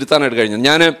കൊണ്ട് തിരുത്താനായിട്ട് കഴിഞ്ഞു.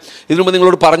 ഞാൻ ഇതിനു മുമ്പ്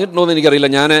നിങ്ങളോട് പറഞ്ഞിട്ടുണ്ടോ എന്ന് എനിക്കറിയില്ല.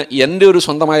 എൻ്റെ ഒരു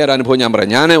സ്വന്തമായ ഒരു അനുഭവം ഞാൻ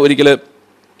പറയാം. ഞാൻ ഒരിക്കൽ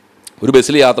ഒരു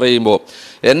ബസ്സിൽ യാത്ര ചെയ്യുമ്പോൾ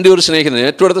എൻ്റെ ഒരു സ്നേഹിതൻ,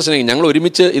 ഏറ്റവും അടുത്ത സ്നേഹിതൻ, ഞങ്ങൾ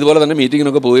ഒരുമിച്ച് ഇതുപോലെ തന്നെ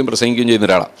മീറ്റിങ്ങിനൊക്കെ പോവുകയും പ്രസംഗിക്കുകയും ചെയ്യുന്ന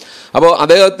ഒരാളാണ്. അപ്പോൾ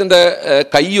അദ്ദേഹത്തിൻ്റെ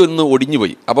കൈ ഒന്ന് ഒടിഞ്ഞു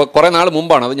പോയി. അപ്പോൾ കുറേ നാൾ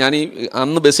മുമ്പാണ് അത്, ഞാൻ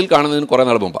അന്ന് ബസ്സിൽ കാണുന്നതിന് കുറേ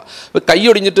നാൾ മുമ്പാണ്. അപ്പോൾ കൈ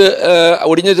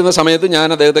ഒടിഞ്ഞിരുന്ന സമയത്ത് ഞാൻ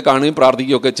അദ്ദേഹത്തെ കാണുകയും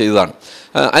പ്രാർത്ഥിക്കുകയൊക്കെ ചെയ്തതാണ്.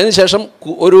 അതിനുശേഷം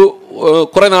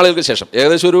കുറേ നാളുകൾക്ക് ശേഷം,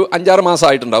 ഏകദേശം ഒരു 5-6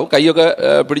 മാസമായിട്ടുണ്ടാവും, കൈയൊക്കെ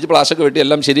പിടിച്ച് പ്ലാസ്റ്റൊക്കെ വെട്ടി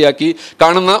എല്ലാം ശരിയാക്കി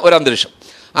കാണുന്ന ഒരു അന്തരീക്ഷം.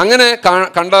 അങ്ങനെ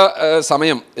കണ്ട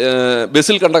സമയം,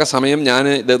 ബസ്സിൽ കണ്ട സമയം ഞാൻ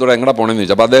ഇദ്ദേഹത്തോടെ എങ്ങടെ പോകണമെന്ന്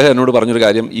ചോദിച്ചു. അപ്പോൾ അദ്ദേഹം എന്നോട് പറഞ്ഞൊരു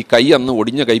കാര്യം, ഈ കൈ അന്ന്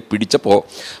ഒടിഞ്ഞ കൈ പിടിച്ചപ്പോൾ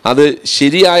അത്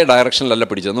ശരിയായ ഡയറക്ഷനിലല്ല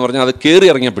പിടിച്ചതെന്ന് പറഞ്ഞാൽ അത് കയറി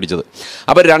ഇറങ്ങിയാണ് പിടിച്ചത്.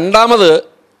 അപ്പോൾ രണ്ടാമത്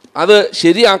അത്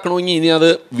ശരിയാക്കണമെങ്കിൽ ഇനി അത്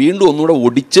വീണ്ടും ഒന്നുകൂടെ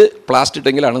ഒടിച്ച് പ്ലാസ്റ്റിക്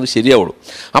ഇട്ടെങ്കിലാണ് അത് ശരിയാവുള്ളൂ.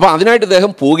 അപ്പോൾ അതിനായിട്ട്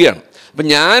ഇദ്ദേഹം പോവുകയാണ്. അപ്പം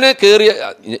ഞാൻ കയറിയ,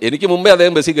 എനിക്ക് മുമ്പേ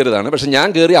അദ്ദേഹം ബസ്സിൽ കയറിയതാണ്, പക്ഷെ ഞാൻ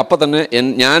കയറി അപ്പം തന്നെ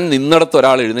ഞാൻ നിന്നിടത്ത്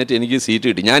ഒരാൾ എഴുന്നേറ്റ് എനിക്ക് സീറ്റ്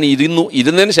കിട്ടി. ഞാൻ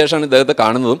ഇരുന്നതിന് ശേഷമാണ് ഇദ്ദേഹത്തെ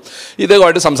കാണുന്നതും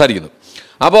ഇദ്ദേഹമായിട്ട് സംസാരിക്കുന്നത്.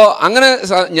 അപ്പോൾ അങ്ങനെ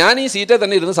ഞാൻ ഈ സീറ്റിൽ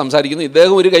തന്നെ ഇരുന്ന് സംസാരിക്കുന്നു.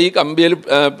 ഇദ്ദേഹം ഒരു കൈ കമ്പിയിൽ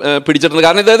പിടിച്ചിട്ടുണ്ട്.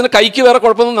 കാരണം ഇദ്ദേഹത്തിന് കൈക്ക് വേറെ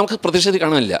കുഴപ്പമൊന്നും നമുക്ക് പ്രത്യക്ഷത്തിൽ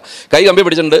കാണാനില്ല. കൈ കമ്പി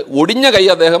പിടിച്ചിട്ടുണ്ട്. ഒടിഞ്ഞ കൈ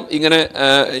അദ്ദേഹം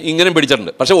ഇങ്ങനെ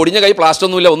പിടിച്ചിട്ടുണ്ട്. പക്ഷേ ഒടിഞ്ഞ കൈ പ്ലാസ്റ്റർ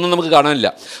ഒന്നുമില്ല, ഒന്നും നമുക്ക് കാണാനില്ല.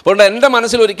 അതുകൊണ്ട് എൻ്റെ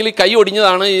മനസ്സിൽ ഒരിക്കലും കൈ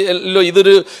ഒടിഞ്ഞതാണ്,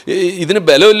 ഇതിന്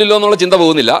ബലമില്ലല്ലോ എന്നുള്ള ചിന്ത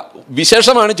പോകുന്നില്ല.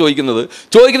 വിശേഷമാണ്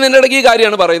ചോദിക്കുന്നതിൻ്റെ ഇടയ്ക്ക് ഈ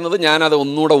കാര്യമാണ് പറയുന്നത്. ഞാനത്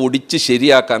ഒന്നുകൂടെ ഒടിച്ച്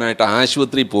ശരിയാക്കാനായിട്ട്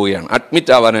ആശുപത്രിയിൽ പോവുകയാണ്,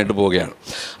 അഡ്മിറ്റ് ആവാനായിട്ട് പോവുകയാണ്.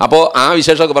 അപ്പോൾ ആ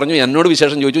വിശേഷമൊക്കെ പറഞ്ഞു, എന്നോട്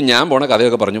വിശേഷം ചോദിച്ചു, ഞാൻ പോണ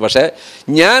കഥയൊക്കെ പറഞ്ഞു. പക്ഷേ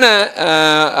ഞാൻ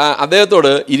അദ്ദേഹത്തോട്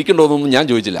ഇരിക്കണ്ടോന്നൊന്നും ഞാൻ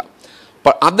ചോദിച്ചില്ല.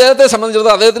 അദ്ദേഹത്തെ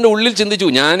സംബന്ധിച്ചിടത്തോളം അദ്ദേഹത്തിൻ്റെ ഉള്ളിൽ ചിന്തിച്ചു,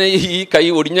 ഞാൻ ഈ കൈ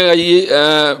ഒടിഞ്ഞ കൈ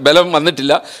ബലം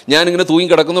വന്നിട്ടില്ല, ഞാനിങ്ങനെ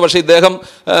തൂങ്ങിക്കിടക്കുന്നു, പക്ഷേ ഇദ്ദേഹം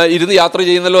ഇരുന്ന് യാത്ര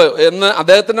ചെയ്യുന്നല്ലോ എന്ന്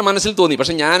അദ്ദേഹത്തിൻ്റെ മനസ്സിൽ തോന്നി.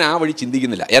 പക്ഷേ ഞാൻ ആ വഴി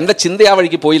ചിന്തിക്കുന്നില്ല, എൻ്റെ ചിന്ത ആ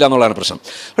വഴിക്ക് പോയില്ല എന്നുള്ളതാണ് പ്രശ്നം.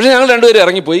 പക്ഷേ ഞങ്ങൾ രണ്ടുപേരും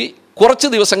ഇറങ്ങിപ്പോയി. കുറച്ച്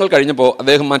ദിവസങ്ങൾ കഴിഞ്ഞപ്പോൾ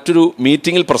അദ്ദേഹം മറ്റൊരു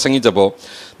മീറ്റിങ്ങിൽ പ്രസംഗിച്ചപ്പോൾ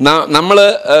നമ്മൾ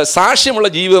സാക്ഷ്യമുള്ള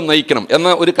ജീവിതം നയിക്കണം എന്ന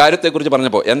ഒരു കാര്യത്തെക്കുറിച്ച്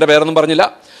പറഞ്ഞപ്പോൾ, എൻ്റെ പേരൊന്നും പറഞ്ഞില്ല,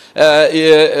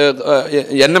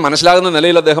 എന്നെ മനസ്സിലാകുന്ന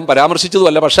നിലയിൽ അദ്ദേഹം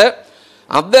പരാമർശിച്ചതുമല്ല, പക്ഷേ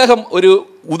അദ്ദേഹം ഒരു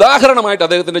ഉദാഹരണമായിട്ട്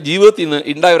അദ്ദേഹത്തിൻ്റെ ജീവിതത്തിൽ നിന്ന്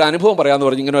ഉണ്ടായ ഒരു അനുഭവം പറയാമെന്ന്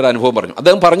പറഞ്ഞ് ഇങ്ങനെ ഒരു അനുഭവം പറഞ്ഞു.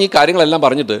 അദ്ദേഹം പറഞ്ഞ് ഈ കാര്യങ്ങളെല്ലാം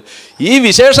പറഞ്ഞിട്ട് ഈ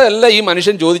വിശേഷം എല്ലാം ഈ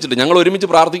മനുഷ്യൻ ചോദിച്ചിട്ട്, ഞങ്ങൾ ഒരുമിച്ച്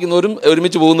പ്രാർത്ഥിക്കുന്നവരും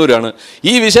ഒരുമിച്ച് പോകുന്നവരാണ്,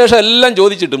 ഈ വിശേഷം എല്ലാം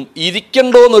ചോദിച്ചിട്ടും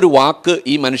ഇരിക്കണ്ടോന്നൊരു വാക്ക്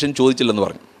ഈ മനുഷ്യൻ ചോദിച്ചില്ലെന്ന്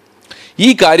പറഞ്ഞു. ഈ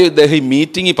കാര്യം ഇദ്ദേഹം ഈ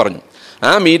മീറ്റിങ്ങിൽ പറഞ്ഞു.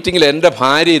 ആ മീറ്റിങ്ങിൽ എൻ്റെ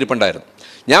ഭാര്യ ഇരിപ്പുണ്ടായിരുന്നു.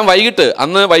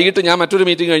 അന്ന് വൈകിട്ട് ഞാൻ മറ്റൊരു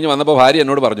മീറ്റിംഗ് കഴിഞ്ഞ് വന്നപ്പോൾ ഭാര്യ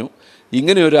എന്നോട് പറഞ്ഞു,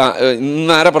 ഇങ്ങനെ ഒരു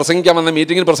ഇന്നാരെ പ്രസംഗിക്കാൻ വന്ന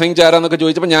മീറ്റിങ്ങിൽ പ്രസംഗിച്ച ആരാന്നൊക്കെ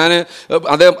ചോദിച്ചപ്പോൾ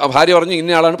ഭാര്യ പറഞ്ഞു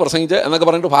ഇന്നയാളാണ് പ്രസംഗിച്ചത് എന്നൊക്കെ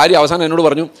പറഞ്ഞിട്ട് ഭാര്യ അവസാനം എന്നോട്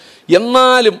പറഞ്ഞു,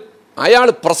 എന്നാലും അയാൾ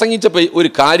പ്രസംഗിച്ചപ്പോൾ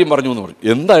ഒരു കാര്യം പറഞ്ഞു എന്ന് പറഞ്ഞു.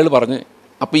 എന്താ അയാൾ പറഞ്ഞേ?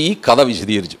 അപ്പോൾ ഈ കഥ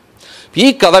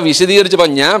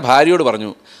വിശദീകരിച്ചപ്പോൾ ഞാൻ ഭാര്യയോട്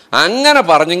പറഞ്ഞു, അങ്ങനെ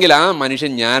പറഞ്ഞെങ്കിൽ ആ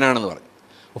മനുഷ്യൻ ഞാനാണെന്ന് പറഞ്ഞു.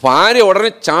 ഭാര്യ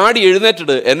ഉടനെ ചാടി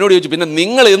എഴുന്നേറ്റിട്ട് എന്നോട് ചോദിച്ചു, പിന്നെ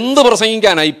നിങ്ങൾ എന്ത്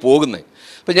പ്രസംഗിക്കാനായി പോകുന്നത്?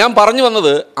 അപ്പം ഞാൻ പറഞ്ഞു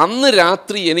വന്നത്, അന്ന്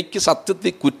രാത്രി എനിക്ക്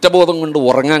സത്യത്തിൽ കുറ്റബോധം കൊണ്ട്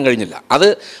ഉറങ്ങാൻ കഴിഞ്ഞില്ല. അത്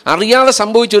അറിയാതെ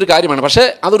സംഭവിച്ച ഒരു കാര്യമാണ്, പക്ഷേ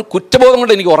അതൊരു കുറ്റബോധം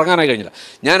കൊണ്ട് എനിക്ക് ഉറങ്ങാനായി കഴിഞ്ഞില്ല.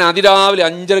 ഞാൻ അതിരാവിലെ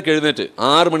 5:30 എഴുന്നേറ്റ്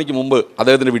 6 മണിക്ക് മുമ്പ്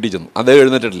അദ്ദേഹത്തിൻ്റെ വീട്ടിൽ ചെന്നു. അദ്ദേഹം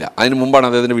എഴുന്നേറ്റിട്ടില്ല, അതിന് മുമ്പാണ്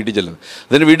അദ്ദേഹത്തിൻ്റെ വീട്ടിൽ ചെല്ലുന്നത്.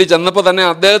 അതിന് വീട്ടിൽ ചെന്നപ്പോൾ തന്നെ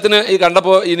അദ്ദേഹത്തിന് ഈ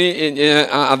കണ്ടപ്പോൾ ഇനി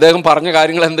അദ്ദേഹം പറഞ്ഞ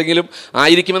കാര്യങ്ങൾ എന്തെങ്കിലും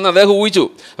ആയിരിക്കുമെന്ന് അദ്ദേഹം ഊഹിച്ചു.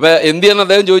 അപ്പോൾ എന്ത് ചെയ്യുന്ന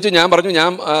അദ്ദേഹം ചോദിച്ചു. ഞാൻ പറഞ്ഞു,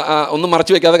 ഞാൻ ഒന്നും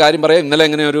മറച്ചു വയ്ക്കാതെ കാര്യം പറയാം, ഇന്നലെ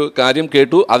ഇങ്ങനെ ഒരു കാര്യം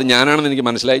കേട്ടു, അത് ഞാനാണെന്ന് എനിക്ക്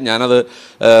മനസ്സിലായി, ഞാനത്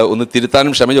ഒന്ന്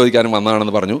തിരുത്താനും ക്ഷമ ചോദിക്കാനും വന്നതാണെന്ന്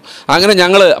പറഞ്ഞു. അങ്ങനെ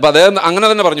അപ്പോൾ അദ്ദേഹം അങ്ങനെ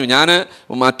തന്നെ പറഞ്ഞു, ഞാൻ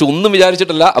മറ്റൊന്നും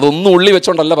വിചാരിച്ചിട്ടില്ല, അതൊന്നും ഉള്ളി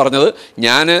വെച്ചോണ്ടല്ല പറഞ്ഞത്,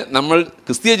 നമ്മൾ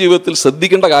ക്രിസ്തീയ ജീവിതത്തിൽ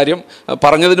ശ്രദ്ധിക്കേണ്ട കാര്യം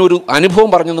പറഞ്ഞതിന് ഒരു അനുഭവം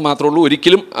പറഞ്ഞെന്ന് മാത്രമേ ഉള്ളൂ,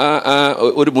 ഒരിക്കലും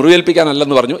ഒരു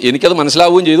മുറിവേൽപ്പിക്കാനല്ലെന്ന് പറഞ്ഞു. എനിക്കത്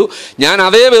മനസ്സിലാവുകയും ചെയ്തു. ഞാൻ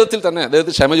അതേ വിധത്തിൽ തന്നെ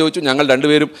അദ്ദേഹത്തിന് ക്ഷമ ചോദിച്ചു. ഞങ്ങൾ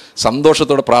രണ്ടുപേരും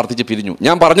സന്തോഷത്തോടെ പ്രാർത്ഥിച്ച് പിരിഞ്ഞു.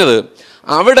 ഞാൻ പറഞ്ഞത്,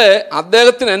 അവിടെ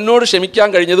അദ്ദേഹത്തിന് എന്നോട് ക്ഷമിക്കാൻ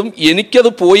കഴിഞ്ഞതും എനിക്കത്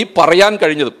പോയി പറയാൻ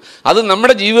കഴിഞ്ഞതും അത്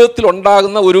നമ്മുടെ ജീവിതത്തിൽ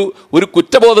ഉണ്ടാകുന്ന ഒരു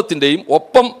കുറ്റബോധത്തിൻ്റെയും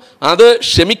ഒപ്പം അത്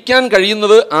ക്ഷമിക്കാൻ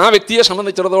കഴിയുന്നത് ആ വ്യക്തിയെ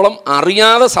സംബന്ധിച്ചിടത്തോളം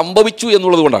അറിയാതെ സംഭവിച്ചു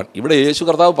എന്നുള്ളത് കൊണ്ടാണ്. ഇവിടെ യേശു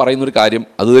കർത്താവ് പറയുന്നൊരു കാര്യം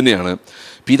അതുതന്നെയാണ്,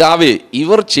 പിതാവേ,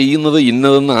 ഇവർ ചെയ്യുന്നത്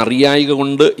ഇന്നതെന്ന് അറിയായിക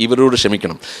കൊണ്ട് ഇവരോട്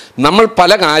ക്ഷമിക്കണം. നമ്മൾ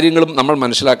പല കാര്യങ്ങളും നമ്മൾ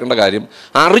മനസ്സിലാക്കേണ്ട കാര്യം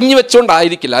അറിഞ്ഞു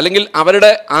വെച്ചുകൊണ്ടായിരിക്കില്ല, അല്ലെങ്കിൽ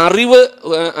അവരുടെ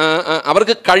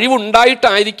അവർക്ക്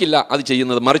കഴിവുണ്ടായിട്ടായിരിക്കില്ല അത്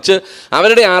ചെയ്യുന്നത്, മറിച്ച്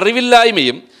അവരുടെ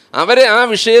അറിവില്ലായ്മയും അവരെ ആ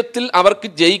വിഷയത്തിൽ അവർക്ക്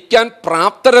ജയിക്കാൻ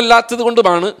പ്രാപ്തരല്ലാത്തത്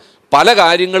കൊണ്ടുമാണ് പല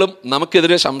കാര്യങ്ങളും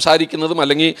നമുക്കെതിരെ സംസാരിക്കുന്നതും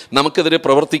അല്ലെങ്കിൽ നമുക്കെതിരെ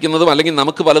പ്രവർത്തിക്കുന്നതും അല്ലെങ്കിൽ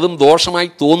നമുക്ക് പലതും ദോഷമായി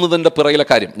തോന്നുന്നതിൻ്റെ പിറകിലെ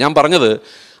കാര്യം. ഞാൻ പറഞ്ഞത്,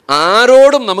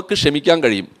 ആരോടും നമുക്ക് ക്ഷമിക്കാൻ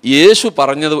കഴിയും.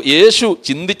 യേശു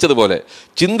ചിന്തിച്ചതുപോലെ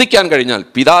ചിന്തിക്കാൻ കഴിഞ്ഞാൽ,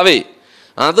 പിതാവേ,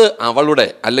 അത് അവളുടെ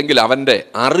അല്ലെങ്കിൽ അവൻ്റെ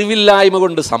അറിവില്ലായ്മ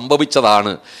കൊണ്ട്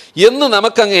സംഭവിച്ചതാണ് എന്ന്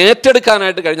നമുക്കങ്ങ്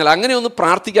ഏറ്റെടുക്കാനായിട്ട് കഴിഞ്ഞാൽ, അങ്ങനെ ഒന്ന്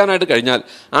പ്രാർത്ഥിക്കാനായിട്ട് കഴിഞ്ഞാൽ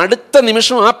അടുത്ത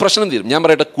നിമിഷം ആ പ്രശ്നം തീരും. ഞാൻ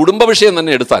പറയട്ടെ, കുടുംബ വിഷയം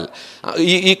തന്നെ എടുത്താൽ,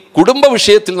 ഈ കുടുംബ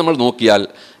വിഷയത്തിൽ നമ്മൾ നോക്കിയാൽ,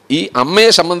 ഈ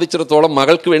അമ്മയെ സംബന്ധിച്ചിടത്തോളം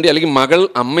മകൾക്ക് വേണ്ടി അല്ലെങ്കിൽ മകൾ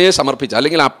അമ്മയെ സമർപ്പിച്ച്,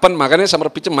 അല്ലെങ്കിൽ അപ്പൻ മകനെ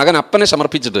സമർപ്പിച്ച് മകൻ അപ്പനെ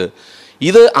സമർപ്പിച്ചിട്ട്,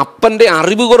 ഇത് അപ്പൻ്റെ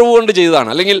അറിവ് കുറവ് കൊണ്ട് ചെയ്തതാണ്,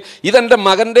 അല്ലെങ്കിൽ ഇതെൻ്റെ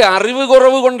മകൻ്റെ അറിവ്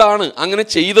കുറവ് കൊണ്ടാണ് അങ്ങനെ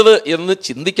ചെയ്തത് എന്ന്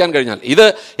ചിന്തിക്കാൻ കഴിഞ്ഞാൽ, ഇത്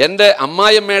എൻ്റെ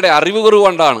അമ്മായിയമ്മയുടെ അറിവ് കുറവ്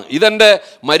കൊണ്ടാണ്, ഇതെൻ്റെ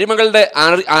മരുമകളുടെ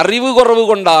അറിവ് കുറവ്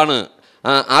കൊണ്ടാണ്,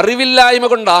 അറിവില്ലായ്മ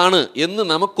കൊണ്ടാണ് എന്ന്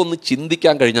നമുക്കൊന്ന്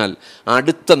ചിന്തിക്കാൻ കഴിഞ്ഞാൽ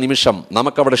അടുത്ത നിമിഷം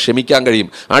നമുക്കവിടെ ക്ഷമിക്കാൻ കഴിയും,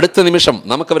 അടുത്ത നിമിഷം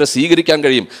നമുക്കവരെ സ്വീകരിക്കാൻ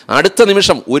കഴിയും, അടുത്ത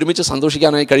നിമിഷം ഒരുമിച്ച്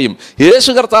സന്തോഷിക്കാനായി കഴിയും.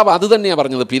 യേശു കർത്താവ് അത് തന്നെയാണ്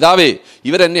പറഞ്ഞത്, പിതാവേ,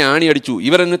 ഇവരെന്നെ ആണിയടിച്ചു,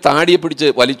 ഇവരെന്നെ താടിയെ പിടിച്ച്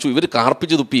വലിച്ചു, ഇവർ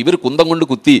കാർപ്പിച്ച് തുപ്പി, ഇവർ കുന്തം കൊണ്ട്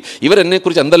കുത്തി,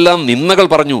 ഇവരെന്നെക്കുറിച്ച് എന്തെല്ലാം നിന്ദകൾ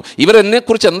പറഞ്ഞു,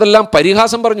 ഇവരെന്നെക്കുറിച്ച് എന്തെല്ലാം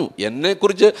പരിഹാസം പറഞ്ഞു.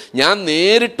 എന്നെക്കുറിച്ച് ഞാൻ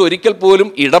നേരിട്ട് ഒരിക്കൽ പോലും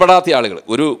ഇടപെടാത്ത ആളുകൾ,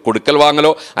 ഒരു കൊടുക്കൽ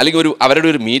വാങ്ങലോ അല്ലെങ്കിൽ അവരുടെ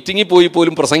ഒരു മീറ്റിങ്ങിൽ പോയി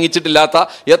പോലും പ്രസംഗിച്ചിട്ടില്ലാത്ത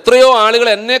എത്രയോ ആളുകൾ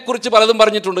എന്നെക്കുറിച്ച് പലതും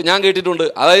പറഞ്ഞിട്ടുണ്ട്, ഞാൻ കേട്ടിട്ടുണ്ട്.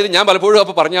 അതായത് ഞാൻ പലപ്പോഴും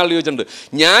അപ്പോൾ പറഞ്ഞ ആൾ ചോദിച്ചിട്ടുണ്ട്,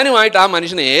 ഞാനുമായിട്ട് ആ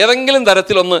മനുഷ്യന് ഏതെങ്കിലും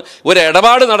തരത്തിലൊന്ന് ഒരു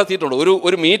ഇടപാട് നടത്തിയിട്ടുണ്ടോ?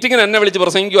 ഒരു മീറ്റിങ്ങിന് എന്നെ വിളിച്ച്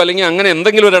പ്രസംഗിക്കുമോ അല്ലെങ്കിൽ അങ്ങനെ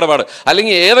എന്തെങ്കിലും ഒരു ഇടപാട്,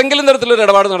 അല്ലെങ്കിൽ ഏതെങ്കിലും തരത്തിലൊരു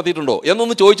ഇടപാട് നടത്തിയിട്ടുണ്ടോ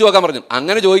എന്നൊന്ന് ചോദിച്ചു നോക്കാൻ പറഞ്ഞു.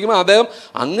 അങ്ങനെ ചോദിക്കുമ്പോൾ അദ്ദേഹം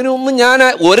അങ്ങനെയൊന്നും ഞാൻ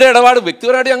ഒരിടപാട്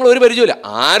വ്യക്തിപരമായിട്ട് ഞങ്ങൾ ഒരു പരിചയമില്ല,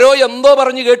 ആരോ എന്തോ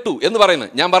പറഞ്ഞു കേട്ടു എന്ന്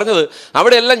പറയുന്നത്. ഞാൻ പറഞ്ഞത്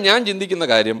അവിടെയെല്ലാം ഞാൻ ചിന്തിക്കുന്ന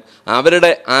കാര്യം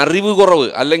അവരുടെ അറിവ് കുറവ്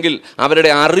അല്ലെങ്കിൽ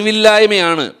അവരുടെ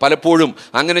അറിവില്ലായ്മയാണ് പലപ്പോഴും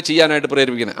അങ്ങനെ ചെയ്യാനായിട്ട്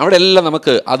പ്രേരിപ്പിക്കുന്നത്. അവിടെ എല്ലാം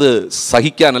നമുക്ക് അത്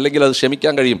സഹിക്കാൻ അല്ലെങ്കിൽ അത്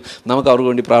ക്ഷമിക്കാൻ കഴിയും, നമുക്ക് അവർക്ക്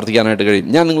വേണ്ടി പ്രാർത്ഥിക്കാനായിട്ട് കഴിയും.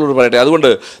 ഞാൻ നിങ്ങളോട് പറയട്ടെ, അതുകൊണ്ട്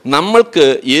നമ്മൾക്ക്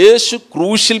യേശു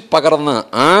ക്രൂശിൽ പകർന്ന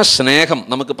ആ സ്നേഹം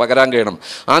നമുക്ക് പകരാൻ കഴിയണം.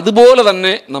 അതുപോലെ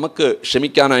തന്നെ നമുക്ക്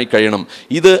ക്ഷമിക്കാനായി കഴിയണം.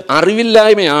 ഇത്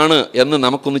അറിവില്ലായ്മയാണ് എന്ന്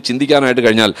നമുക്കൊന്ന് ചിന്തിക്കാനായിട്ട്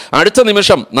കഴിഞ്ഞാൽ അടുത്ത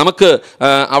നിമിഷം നമുക്ക്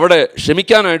അവിടെ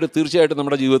ക്ഷമിക്കാനായിട്ട് തീർച്ചയായിട്ടും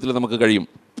നമ്മുടെ ജീവിതത്തിൽ നമുക്ക് കഴിയും.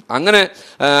 അങ്ങനെ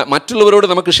മറ്റുള്ളവരോട്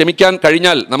നമുക്ക് ക്ഷമിക്കാൻ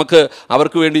കഴിഞ്ഞാൽ നമുക്ക്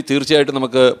അവർക്ക് വേണ്ടി തീർച്ചയായിട്ടും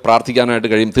നമുക്ക് പ്രാർത്ഥിക്കാനായിട്ട്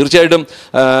കഴിയും. തീർച്ചയായിട്ടും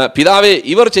പിതാവേ,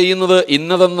 ഇവർ ചെയ്യുന്നത്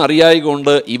ഇന്നതെന്ന്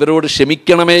അറിയായതുകൊണ്ട് ഇവരോട്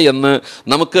ക്ഷമിക്കണമേ എന്ന്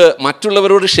നമുക്ക്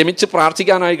മറ്റുള്ളവരോട് ക്ഷമിച്ച്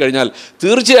പ്രാർത്ഥിക്കാനായി കഴിഞ്ഞാൽ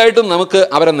തീർച്ചയായിട്ടും നമുക്ക്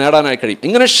അവരെ നേടാനായി കഴിയും.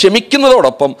 ഇങ്ങനെ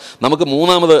ക്ഷമിക്കുന്നതോടൊപ്പം നമുക്ക്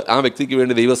മൂന്നാമത് ആ വ്യക്തിക്ക്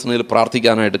വേണ്ടി ദൈവസന്നിധിയിൽ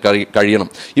പ്രാർത്ഥിക്കാനായിട്ട് കഴിയണം.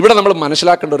 ഇവിടെ നമ്മൾ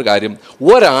മനസ്സിലാക്കേണ്ട ഒരു കാര്യം,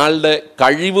 ഒരാളുടെ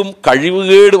കഴിവും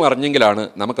കഴിവുകേടും അറിഞ്ഞെങ്കിലാണ്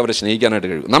നമുക്ക് അവരെ സ്നേഹിക്കാനായിട്ട്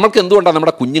കഴിയും. നമുക്ക് എന്തുകൊണ്ടാണ്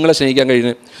നമ്മുടെ കുഞ്ഞുങ്ങളെ സ്നേഹിക്കാൻ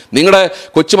കഴിയുന്നത്? നിങ്ങളുടെ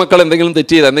കൊച്ചുമക്കൾ എന്തെങ്കിലും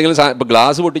തെറ്റ് ചെയ്ത് എന്തെങ്കിലും ഇപ്പോൾ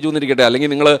ഗ്ലാസ് പൊട്ടിച്ചു എന്നിരിക്കട്ടെ, അല്ലെങ്കിൽ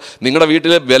നിങ്ങളുടെ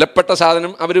വീട്ടിൽ വിലപ്പെട്ട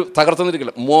സാധനം അവർ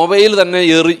തകർത്തുന്നിരിക്കില്ല, മൊബൈൽ തന്നെ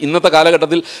ഏറി ഇന്നത്തെ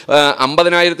കാലഘട്ടത്തിൽ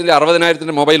 50,000-ൻ്റെ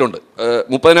 60,000-ൻ്റെ മൊബൈലുണ്ട്,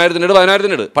 30,000-ൻ്റെ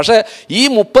 10,000-ൻ്റെ. പക്ഷേ ഈ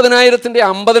 30,000-ൻ്റെ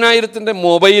 50,000-ൻ്റെ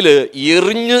മൊബൈൽ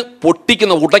എറിഞ്ഞ്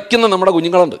പൊട്ടിക്കുന്ന ഉടയ്ക്കുന്ന നമ്മുടെ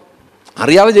കുഞ്ഞുങ്ങളുണ്ട്.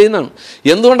 അറിയാതെ ചെയ്യുന്നതാണ്.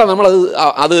 എന്തുകൊണ്ടാണ് നമ്മൾ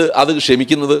അത്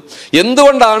ക്ഷമിക്കുന്നത്?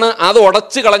 എന്തുകൊണ്ടാണ് അത്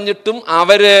ഉടച്ച് കളഞ്ഞിട്ടും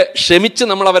അവരെ ക്ഷമിച്ച്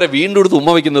നമ്മൾ അവരെ വീണ്ടും എടുത്ത് ഉമ്മ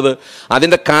വയ്ക്കുന്നത്?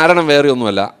 അതിൻ്റെ കാരണം വേറെ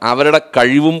ഒന്നുമല്ല, അവരുടെ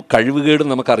കഴിവും കഴിവുകേടും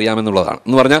നമുക്കറിയാമെന്നുള്ളതാണ്.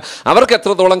 എന്ന് പറഞ്ഞാൽ അവർക്ക്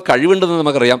എത്രത്തോളം കഴിവുണ്ടെന്ന്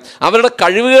നമുക്കറിയാം, അവരുടെ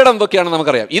കഴിവുകേട് എന്തൊക്കെയാണെന്ന്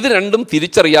നമുക്കറിയാം. ഇത് രണ്ടും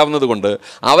തിരിച്ചറിയാവുന്നത് കൊണ്ട്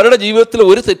അവരുടെ ജീവിതത്തിൽ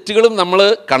ഒരു തെറ്റുകളും നമ്മൾ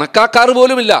കണക്കാക്കാറ്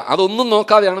പോലുമില്ല. അതൊന്നും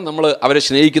നോക്കാതെയാണ് നമ്മൾ അവരെ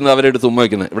സ്നേഹിക്കുന്നത്, അവരെ എടുത്ത് ഉമ്മ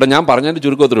വയ്ക്കുന്നത്. ഇവിടെ ഞാൻ പറഞ്ഞതിൻ്റെ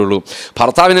ചുരുക്കത്തിലേ ഉള്ളൂ,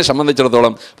 ഭർത്താവിനെ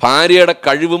സംബന്ധിച്ചിടത്തോളം ഭാര്യയുടെ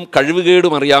കഴിവും കഴിവുകേടും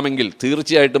അറിയാമെങ്കിൽ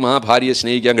തീർച്ചയായിട്ടും ആ ഭാര്യയെ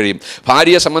സ്നേഹിക്കാൻ കഴിയും.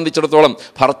 ഭാര്യയെ സംബന്ധിച്ചിടത്തോളം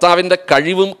ഭർത്താവിൻ്റെ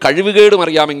കഴിവും കഴിവുകേടും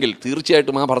അറിയാമെങ്കിൽ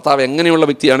തീർച്ചയായിട്ടും ആ ഭർത്താവ് എങ്ങനെയുള്ള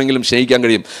വ്യക്തിയാണെങ്കിലും സ്നേഹിക്കാൻ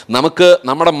കഴിയും. നമുക്ക്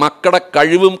നമ്മുടെ മക്കളുടെ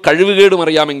കഴിവും കഴിവുകേടും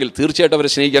അറിയാമെങ്കിൽ തീർച്ചയായിട്ടും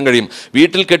അവരെ സ്നേഹിക്കാൻ കഴിയും.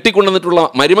 വീട്ടിൽ കെട്ടിക്കൊണ്ടുവന്നിട്ടുള്ള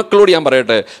മരുമക്കളോട് ഞാൻ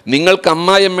പറയട്ടെ, നിങ്ങൾക്ക്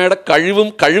അമ്മായിയമ്മയുടെ കഴിവും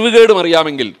കഴിവുകേടും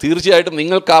അറിയാമെങ്കിൽ തീർച്ചയായിട്ടും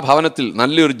നിങ്ങൾക്ക് ആ ഭവനത്തിൽ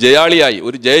നല്ലൊരു ജയാളിയായി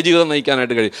ഒരു ജയജീവിതം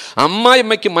നയിക്കാനായിട്ട് കഴിയും.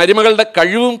 അമ്മായിയമ്മയ്ക്ക് മരുമകളുടെ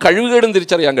കഴിവും കഴിവുകേടും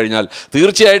തിരിച്ചറിയാൻ കഴിഞ്ഞാൽ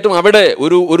തീർച്ചയായിട്ടും അവിടെ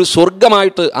ഒരു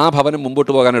സ്വർഗമായിട്ട് ആ ഭവനം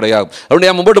മുമ്പോട്ട് പോകാനിടയാകും. അതുകൊണ്ട്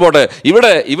ഞാൻ മുമ്പോട്ട് പോട്ടെ.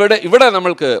 ഇവിടെ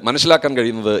നമ്മൾക്ക് മനസ്സിലാക്കാൻ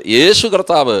കഴിയുന്നത്, യേശു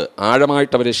കർത്താവ്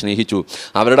ആഴമായിട്ട് അവരെ സ്നേഹിച്ചു.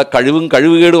 അവരുടെ കഴിവും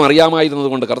കഴിവുകേടും അറിയാമായിരുന്നത്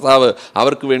കൊണ്ട് കർത്താവ്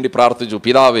അവർക്ക് വേണ്ടി പ്രാർത്ഥിച്ചു,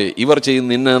 പിതാവേ, ഇവർ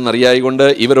ചെയ്യുന്ന ഇന്നറിയായിക്കൊണ്ട്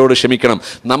ഇവരോട് ക്ഷമിക്കണം.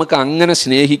 നമുക്ക് അങ്ങനെ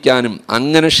സ്നേഹിക്കാനും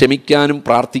അങ്ങനെ ക്ഷമിക്കാനും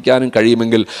പ്രാർത്ഥിക്കാനും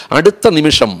കഴിയുമെങ്കിൽ അടുത്ത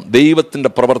നിമിഷം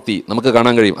ദൈവത്തിൻ്റെ പ്രവൃത്തി നമുക്ക്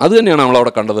കാണാൻ കഴിയും. അതുതന്നെയാണ്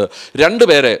നമ്മളവിടെ കണ്ടത്.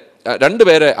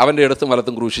 രണ്ടുപേരെ അവൻ്റെ ഇടത്തും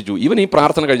വലത്തും ക്രൂശിച്ചു. ഇവൻ ഈ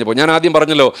പ്രാർത്ഥന കഴിഞ്ഞപ്പോൾ, ഞാൻ ആദ്യം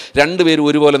പറഞ്ഞല്ലോ, രണ്ടുപേരും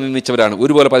ഒരുപോലെ നിന്ദിച്ചവരാണ്,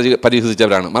 ഒരുപോലെ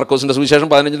പരിഹസിച്ചവരാണ്. മാർക്കോസിൻ്റെ സുവിശേഷം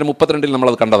 15:32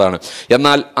 നമ്മളത് കണ്ടതാണ്.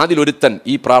 എന്നാൽ അതിലൊരുത്തൻ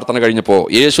ഈ പ്രാർത്ഥന കഴിഞ്ഞപ്പോൾ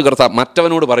യേശു കർത്താവ്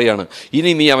മറ്റവനോട് പറയാണ്,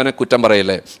 ഇനി നീ അവനെ കുറ്റം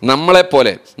പറയല്ലേ.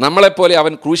 നമ്മളെപ്പോലെ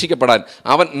അവൻ ക്രൂശിക്കപ്പെടാൻ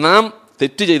നാം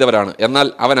തെറ്റ് ചെയ്തവരാണ്, എന്നാൽ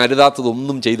അവൻ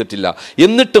അരുതാത്തതൊന്നും ചെയ്തിട്ടില്ല.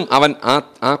 എന്നിട്ടും അവൻ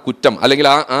ആ കുറ്റം അല്ലെങ്കിൽ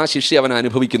ആ ശിക്ഷ അവൻ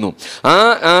അനുഭവിക്കുന്നു.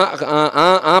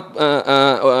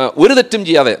 ഒരു തെറ്റും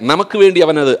ചെയ്യാതെ നമുക്ക് വേണ്ടി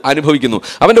അവനത് അനുഭവിക്കുന്നു.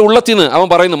 അവൻ്റെ ഉള്ളത്തിൽ നിന്ന് അവൻ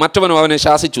പറയുന്നു, മറ്റവനോ അവനെ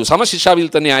ശാസിച്ചു, സമശിക്ഷാവിൽ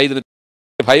തന്നെ ആയിരുന്നു,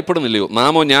 ഭയപ്പെടുന്നില്ലയോ?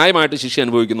 നാമോ ന്യായമായിട്ട് ശിക്ഷ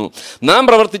അനുഭവിക്കുന്നു, നാം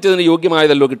പ്രവർത്തിച്ചതിന്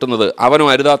യോഗ്യമായതല്ലോ കിട്ടുന്നത്, അവനോ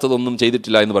അരുതാത്തതൊന്നും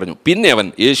ചെയ്തിട്ടില്ല എന്ന് പറഞ്ഞു. പിന്നെ അവൻ,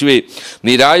 യേശുവേ,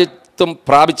 നീ രാജ്യത്വം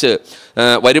പ്രാപിച്ച്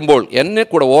വരുമ്പോൾ എന്നെ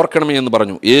കൂടെ ഓർക്കണമേ എന്ന്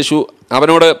പറഞ്ഞു. യേശു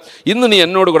അവനോട്, ഇന്ന് നീ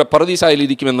എന്നോട് കൂടെ പറുദീസായിൽ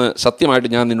ഇരിക്കുമെന്ന് സത്യമായിട്ട്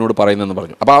ഞാൻ നിന്നോട് പറയുന്നതെന്ന്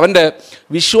പറഞ്ഞു. അപ്പോൾ അവൻ്റെ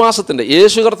വിശ്വാസത്തിൻ്റെ,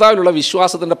 യേശു കർത്താവിലുള്ള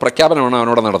വിശ്വാസത്തിൻ്റെ പ്രഖ്യാപനമാണ്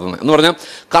അവനോട് നടത്തുന്നത്. എന്ന് പറഞ്ഞാൽ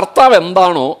കർത്താവ്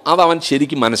എന്താണോ അത് അവൻ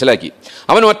ശരിക്കും മനസ്സിലാക്കി.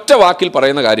 അവൻ ഒറ്റ വാക്കിൽ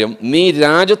പറയുന്ന കാര്യം, നീ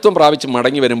രാജ്യത്വം പ്രാപിച്ച്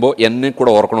മടങ്ങി വരുമ്പോൾ എന്നെ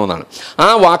കൂടെ ഓർക്കണമെന്നാണ്.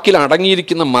 ആ വാക്കിൽ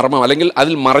അടങ്ങിയിരിക്കുന്ന മർമ്മം അല്ലെങ്കിൽ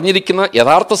അതിൽ മറിഞ്ഞിരിക്കുന്ന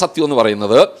യഥാർത്ഥ സത്യം എന്ന്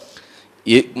പറയുന്നത്,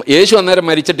 യേശു അന്നേരം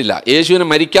മരിച്ചിട്ടില്ല.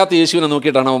 മരിക്കാത്ത യേശുവിനെ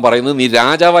നോക്കിയിട്ടാണ് അവൻ പറയുന്നത്, നീ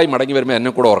രാജാവായി മടങ്ങി വരുമ്പോൾ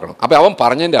എന്നെ കൂടെ ഓർക്കണം. അപ്പോൾ അവൻ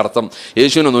പറഞ്ഞതിൻ്റെ അർത്ഥം,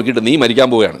 യേശുവിനെ നോക്കിയിട്ട് നീ മരിക്കാൻ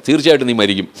പോവുകയാണ്, തീർച്ചയായിട്ടും നീ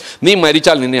മരിക്കും, നീ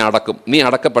മരിച്ചാൽ നിന്നെ അടക്കും, നീ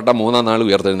അടക്കപ്പെട്ട 3-ാം നാൾ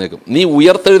ഉയർത്തെഴുന്നേക്കും, നീ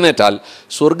ഉയർത്തെഴുന്നേറ്റാൽ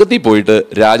സ്വർഗത്തിൽ പോയിട്ട്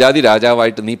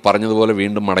രാജാവായിട്ട് നീ പറഞ്ഞതുപോലെ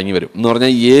വീണ്ടും മടങ്ങി വരും എന്ന്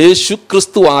പറഞ്ഞാൽ യേശു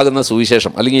ക്രിസ്തു ആകുന്ന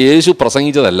സുവിശേഷം അല്ലെങ്കിൽ യേശു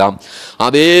പ്രസംഗിച്ചതെല്ലാം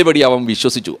അതേപടി അവൻ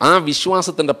വിശ്വസിച്ചു. ആ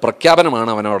വിശ്വാസത്തിൻ്റെ പ്രഖ്യാപനമാണ്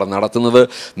അവൻ അവിടെ നടത്തുന്നത്.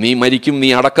 നീ മരിക്കും,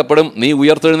 നീ അടക്കപ്പെടും, നീ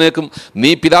ഉയർത്തെഴുന്നേക്കും,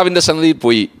 നീ പിതാവിൻ്റെ സന്നിധി അന്യജാതിയിൽ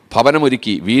പോയി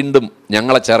ഭവനമൊരുക്കി വീണ്ടും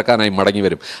ഞങ്ങളെ ചേർക്കാനായി മടങ്ങി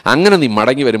വരും. അങ്ങനെ നീ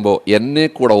മടങ്ങി വരുമ്പോൾ എന്നെ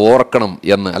കൂടെ ഓർക്കണം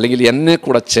എന്ന്, അല്ലെങ്കിൽ എന്നെ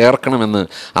കൂടെ ചേർക്കണമെന്ന്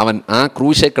അവൻ ആ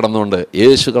ക്രൂശെ കിടന്നുകൊണ്ട്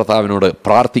യേശു കർത്താവിനോട്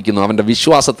പ്രാർത്ഥിക്കുന്നു. അവൻ്റെ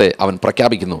വിശ്വാസത്തെ അവൻ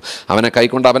പ്രഖ്യാപിക്കുന്നു. അവനെ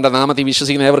കൈക്കൊണ്ട് അവൻ്റെ നാമത്തിൽ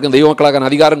വിശ്വസിക്കുന്ന ഏവർക്കും ദൈവമക്കളാകാൻ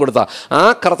അധികാരം കൊടുത്ത ആ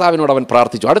കർത്താവിനോട് അവൻ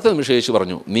പ്രാർത്ഥിച്ചു. അടുത്ത നിമിഷം യേശു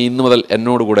പറഞ്ഞു, നീ ഇന്നു മുതൽ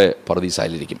എന്നോടുകൂടെ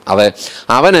പറുദീസായിലിരിക്കും. അതെ,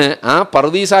 അവന് ആ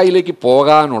പറുദീസായിലേക്ക്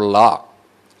പോകാനുള്ള,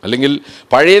 അല്ലെങ്കിൽ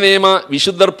പഴയ നിയമ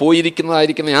വിശുദ്ധർ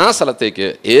പോയിരിക്കുന്നതായിരിക്കുന്ന ആ സ്ഥലത്തേക്ക്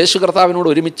യേശു കർത്താവിനോട്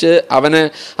ഒരുമിച്ച്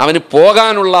അവന്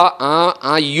പോകാനുള്ള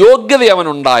ആ യോഗ്യത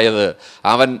അവനുണ്ടായത്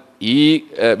അവൻ ഈ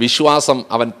വിശ്വാസം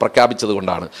അവൻ പ്രഖ്യാപിച്ചത്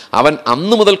കൊണ്ടാണ്. അവൻ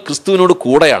അന്നു മുതൽ ക്രിസ്തുവിനോട്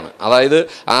കൂടെയാണ്. അതായത്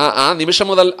ആ നിമിഷം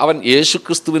മുതൽ അവൻ യേശു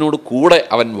ക്രിസ്തുവിനോട് കൂടെ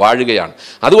അവൻ വാഴുകയാണ്.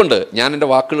 അതുകൊണ്ട് ഞാൻ എൻ്റെ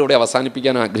വാക്കുകളിലൂടെ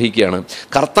അവസാനിപ്പിക്കാൻ ആഗ്രഹിക്കുകയാണ്.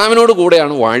 കർത്താവിനോട്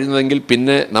കൂടെയാണ് വാഴുന്നതെങ്കിൽ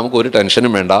പിന്നെ നമുക്കൊരു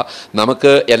ടെൻഷനും വേണ്ട.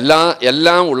 നമുക്ക്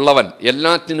എല്ലാം ഉള്ളവൻ,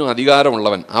 എല്ലാറ്റിനും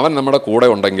അധികാരമുള്ളവൻ അവൻ നമ്മുടെ കൂടെ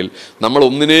ഉണ്ടെങ്കിൽ നമ്മൾ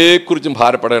ഒന്നിനെക്കുറിച്ചും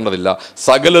ഭാരപ്പെടേണ്ടതില്ല.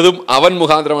 സകലതും അവൻ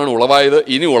മുഖാന്തരമാണ് ഉളവായത്.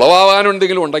 ഇനി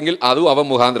ഉളവാകാനെന്തെങ്കിലും ഉണ്ടെങ്കിൽ അതും അവൻ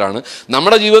മുഖാന്തരമാണ്.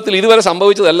 നമ്മുടെ ജീവിതത്തിൽ ഇതുവരെ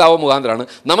സംഭവിച്ചതെല്ലാം മുഖാന്തരമാണ്.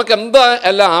 നമുക്ക് എന്താ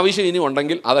എല്ലാ ആവശ്യം ഇനി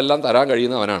ഉണ്ടെങ്കിൽ അതെല്ലാം തരാൻ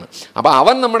കഴിയുന്നവനാണ്. അപ്പോൾ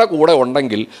അവൻ നമ്മുടെ കൂടെ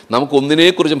ഉണ്ടെങ്കിൽ നമുക്ക്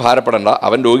ഒന്നിനെക്കുറിച്ചും ഭാരപ്പെടേണ്ട.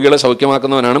 അവൻ രോഗികളെ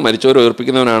സൗഖ്യമാക്കുന്നവനാണ്, മരിച്ചവരെ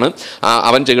ഉയർപ്പിക്കുന്നവനാണ്,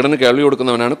 അവൻ ചെകിടന് കേൾവി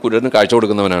കൊടുക്കുന്നവനാണ്, കുരുടന് കാഴ്ച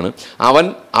കൊടുക്കുന്നവനാണ്,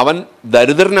 അവൻ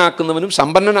ദരിദ്രനാക്കുന്നവനും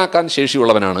സമ്പന്നനാക്കാൻ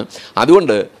ശേഷിയുള്ളവനാണ്.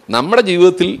 അതുകൊണ്ട് നമ്മുടെ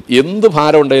ജീവിതത്തിൽ എന്ത്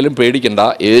ഭാരം ഉണ്ടെങ്കിലും പേടിക്കേണ്ട.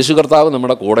 യേശു കർത്താവ്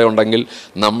നമ്മുടെ കൂടെ ഉണ്ടെങ്കിൽ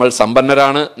നമ്മൾ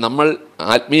സമ്പന്നരാണ്. നമ്മൾ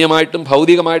ആത്മീയമായിട്ടും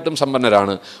ഭൗതികമായിട്ടും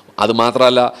സമ്പന്നരാണ്.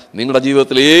 അതുമാത്രമല്ല, നിങ്ങളുടെ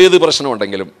ജീവിതത്തിൽ ഏത്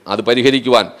പ്രശ്നമുണ്ടെങ്കിലും അത്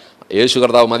പരിഹരിക്കുവാൻ യേശു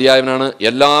കർത്താവ് മതിയായവനാണ്.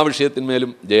 എല്ലാ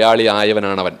വിഷയത്തിന്മേലും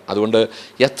ജയാളിയായവനാണവൻ. അതുകൊണ്ട്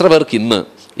എത്ര പേർക്ക് ഇന്ന്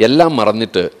എല്ലാം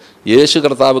മറന്നിട്ട് യേശു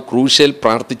കർത്താവ് ക്രൂശിൽ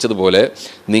പ്രാർത്ഥിച്ചതുപോലെ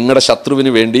നിങ്ങളുടെ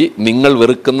ശത്രുവിന് വേണ്ടി നിങ്ങൾ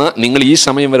വെറുക്കുന്ന, നിങ്ങൾ ഈ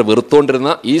സമയം വരെ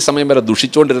വെറുത്തുകൊണ്ടിരുന്ന, ഈ സമയം വരെ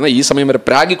ദുഷിച്ചുകൊണ്ടിരുന്ന, ഈ സമയം വരെ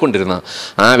പ്രാഗിക്കൊണ്ടിരുന്ന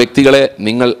ആ വ്യക്തികളെ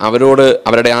നിങ്ങൾ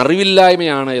അവരുടെ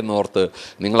അറിവില്ലായ്മയാണ് എന്നോർത്ത്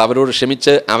നിങ്ങൾ അവരോട്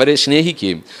ക്ഷമിച്ച് അവരെ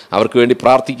സ്നേഹിക്കുകയും അവർക്ക് വേണ്ടി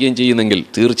പ്രാർത്ഥിക്കുകയും ചെയ്യുന്നെങ്കിൽ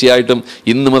തീർച്ചയായിട്ടും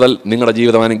ഇന്നു മുതൽ നിങ്ങളുടെ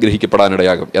ജീവിതം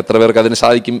അനുഗ്രഹിക്കപ്പെടാനിടയാകും. എത്ര പേർക്ക് അതിന്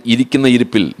സാധിക്കും? ഇരിക്കുന്ന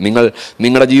ഇരിപ്പിൽ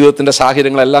നിങ്ങളുടെ ജീവിതത്തിൻ്റെ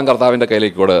സാഹചര്യങ്ങളെല്ലാം കർത്താവിൻ്റെ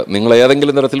കയ്യിലേക്ക് കൊടു. നിങ്ങൾ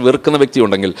ഏതെങ്കിലും തരത്തിൽ വെറുക്കുന്ന വ്യക്തി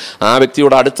ഉണ്ടെങ്കിൽ ആ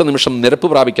വ്യക്തിയോട് അടുത്ത നിമിഷം നിരപ്പ്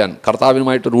പ്രാപിക്കാൻ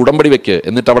കർത്താവിനുമായിട്ടൊരു ഉടമ്പടി വെക്ക്.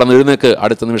 എന്നിട്ട് അവിടെ എഴുന്നേക്ക്.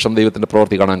 അടുത്ത നിമിഷം ദൈവത്തിൻ്റെ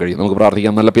പ്രവൃത്തി കാണാൻ കഴിയും. നമുക്ക്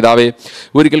പ്രാർത്ഥിക്കാം. നല്ല പിതാവേ,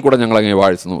 ഒരിക്കൽ കൂടെ ഞങ്ങളങ്ങനെ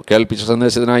വാഴ്ത്തുന്നു. കേൾപ്പിച്ച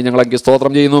സന്ദേശത്തിനായി ഞങ്ങളങ്ങ്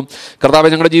സ്തോത്രം ചെയ്യുന്നു. കർത്താവെ,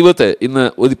 ഞങ്ങളുടെ ജീവിതത്തെ ഇന്ന്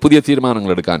പുതിയ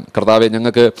തീരുമാനങ്ങൾ എടുക്കാൻ കർത്താവെ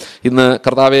ഞങ്ങൾക്ക് ഇന്ന്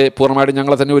കർത്താവെ പൂർണ്ണമായിട്ടും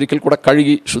ഞങ്ങളെ തന്നെ ഒരിക്കൽ കൂടെ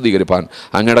കഴുകി ശുദ്ധീകരിപ്പാൻ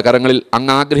അങ്ങയുടെ കരങ്ങളിൽ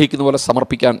അങ്ങ് ആഗ്രഹിക്കുന്ന പോലെ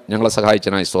സമർപ്പിക്കാൻ ഞങ്ങളെ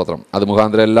സഹായിച്ചനായി സ്തോത്രം. അത്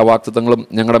മുഖാന്തരം എല്ലാ വാക്തത്വങ്ങളും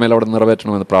ഞങ്ങളുടെ മേലെ അവിടെ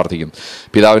നിറവേറ്റണമെന്ന് പ്രാർത്ഥിക്കും.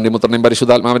 പിതാവിൻ്റെയും പുത്രൻ്റെയും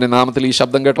പരിശുദ്ധാത്മാവിൻ്റെ നാമത്തിൽ ഈ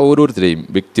ശബ്ദം കേട്ട ഓരോരുത്തരെയും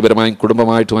വ്യക്തിപരമായും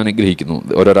കുടുംബമായിട്ടും അനുഗ്രഹിക്കുന്നു.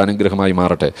 ഓരോരോ അനുഗ്രഹമായി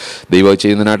മാറട്ടെ. ദൈവം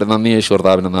ചെയ്യുന്നതിനായിട്ട് നന്ദി. യേശു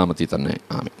കർത്താവിൻ്റെ നാമത്തിൽ തന്നെ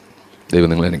ആമേൻ. ദൈവം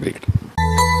നിങ്ങളെ അനുഗ്രഹിക്കട്ടെ.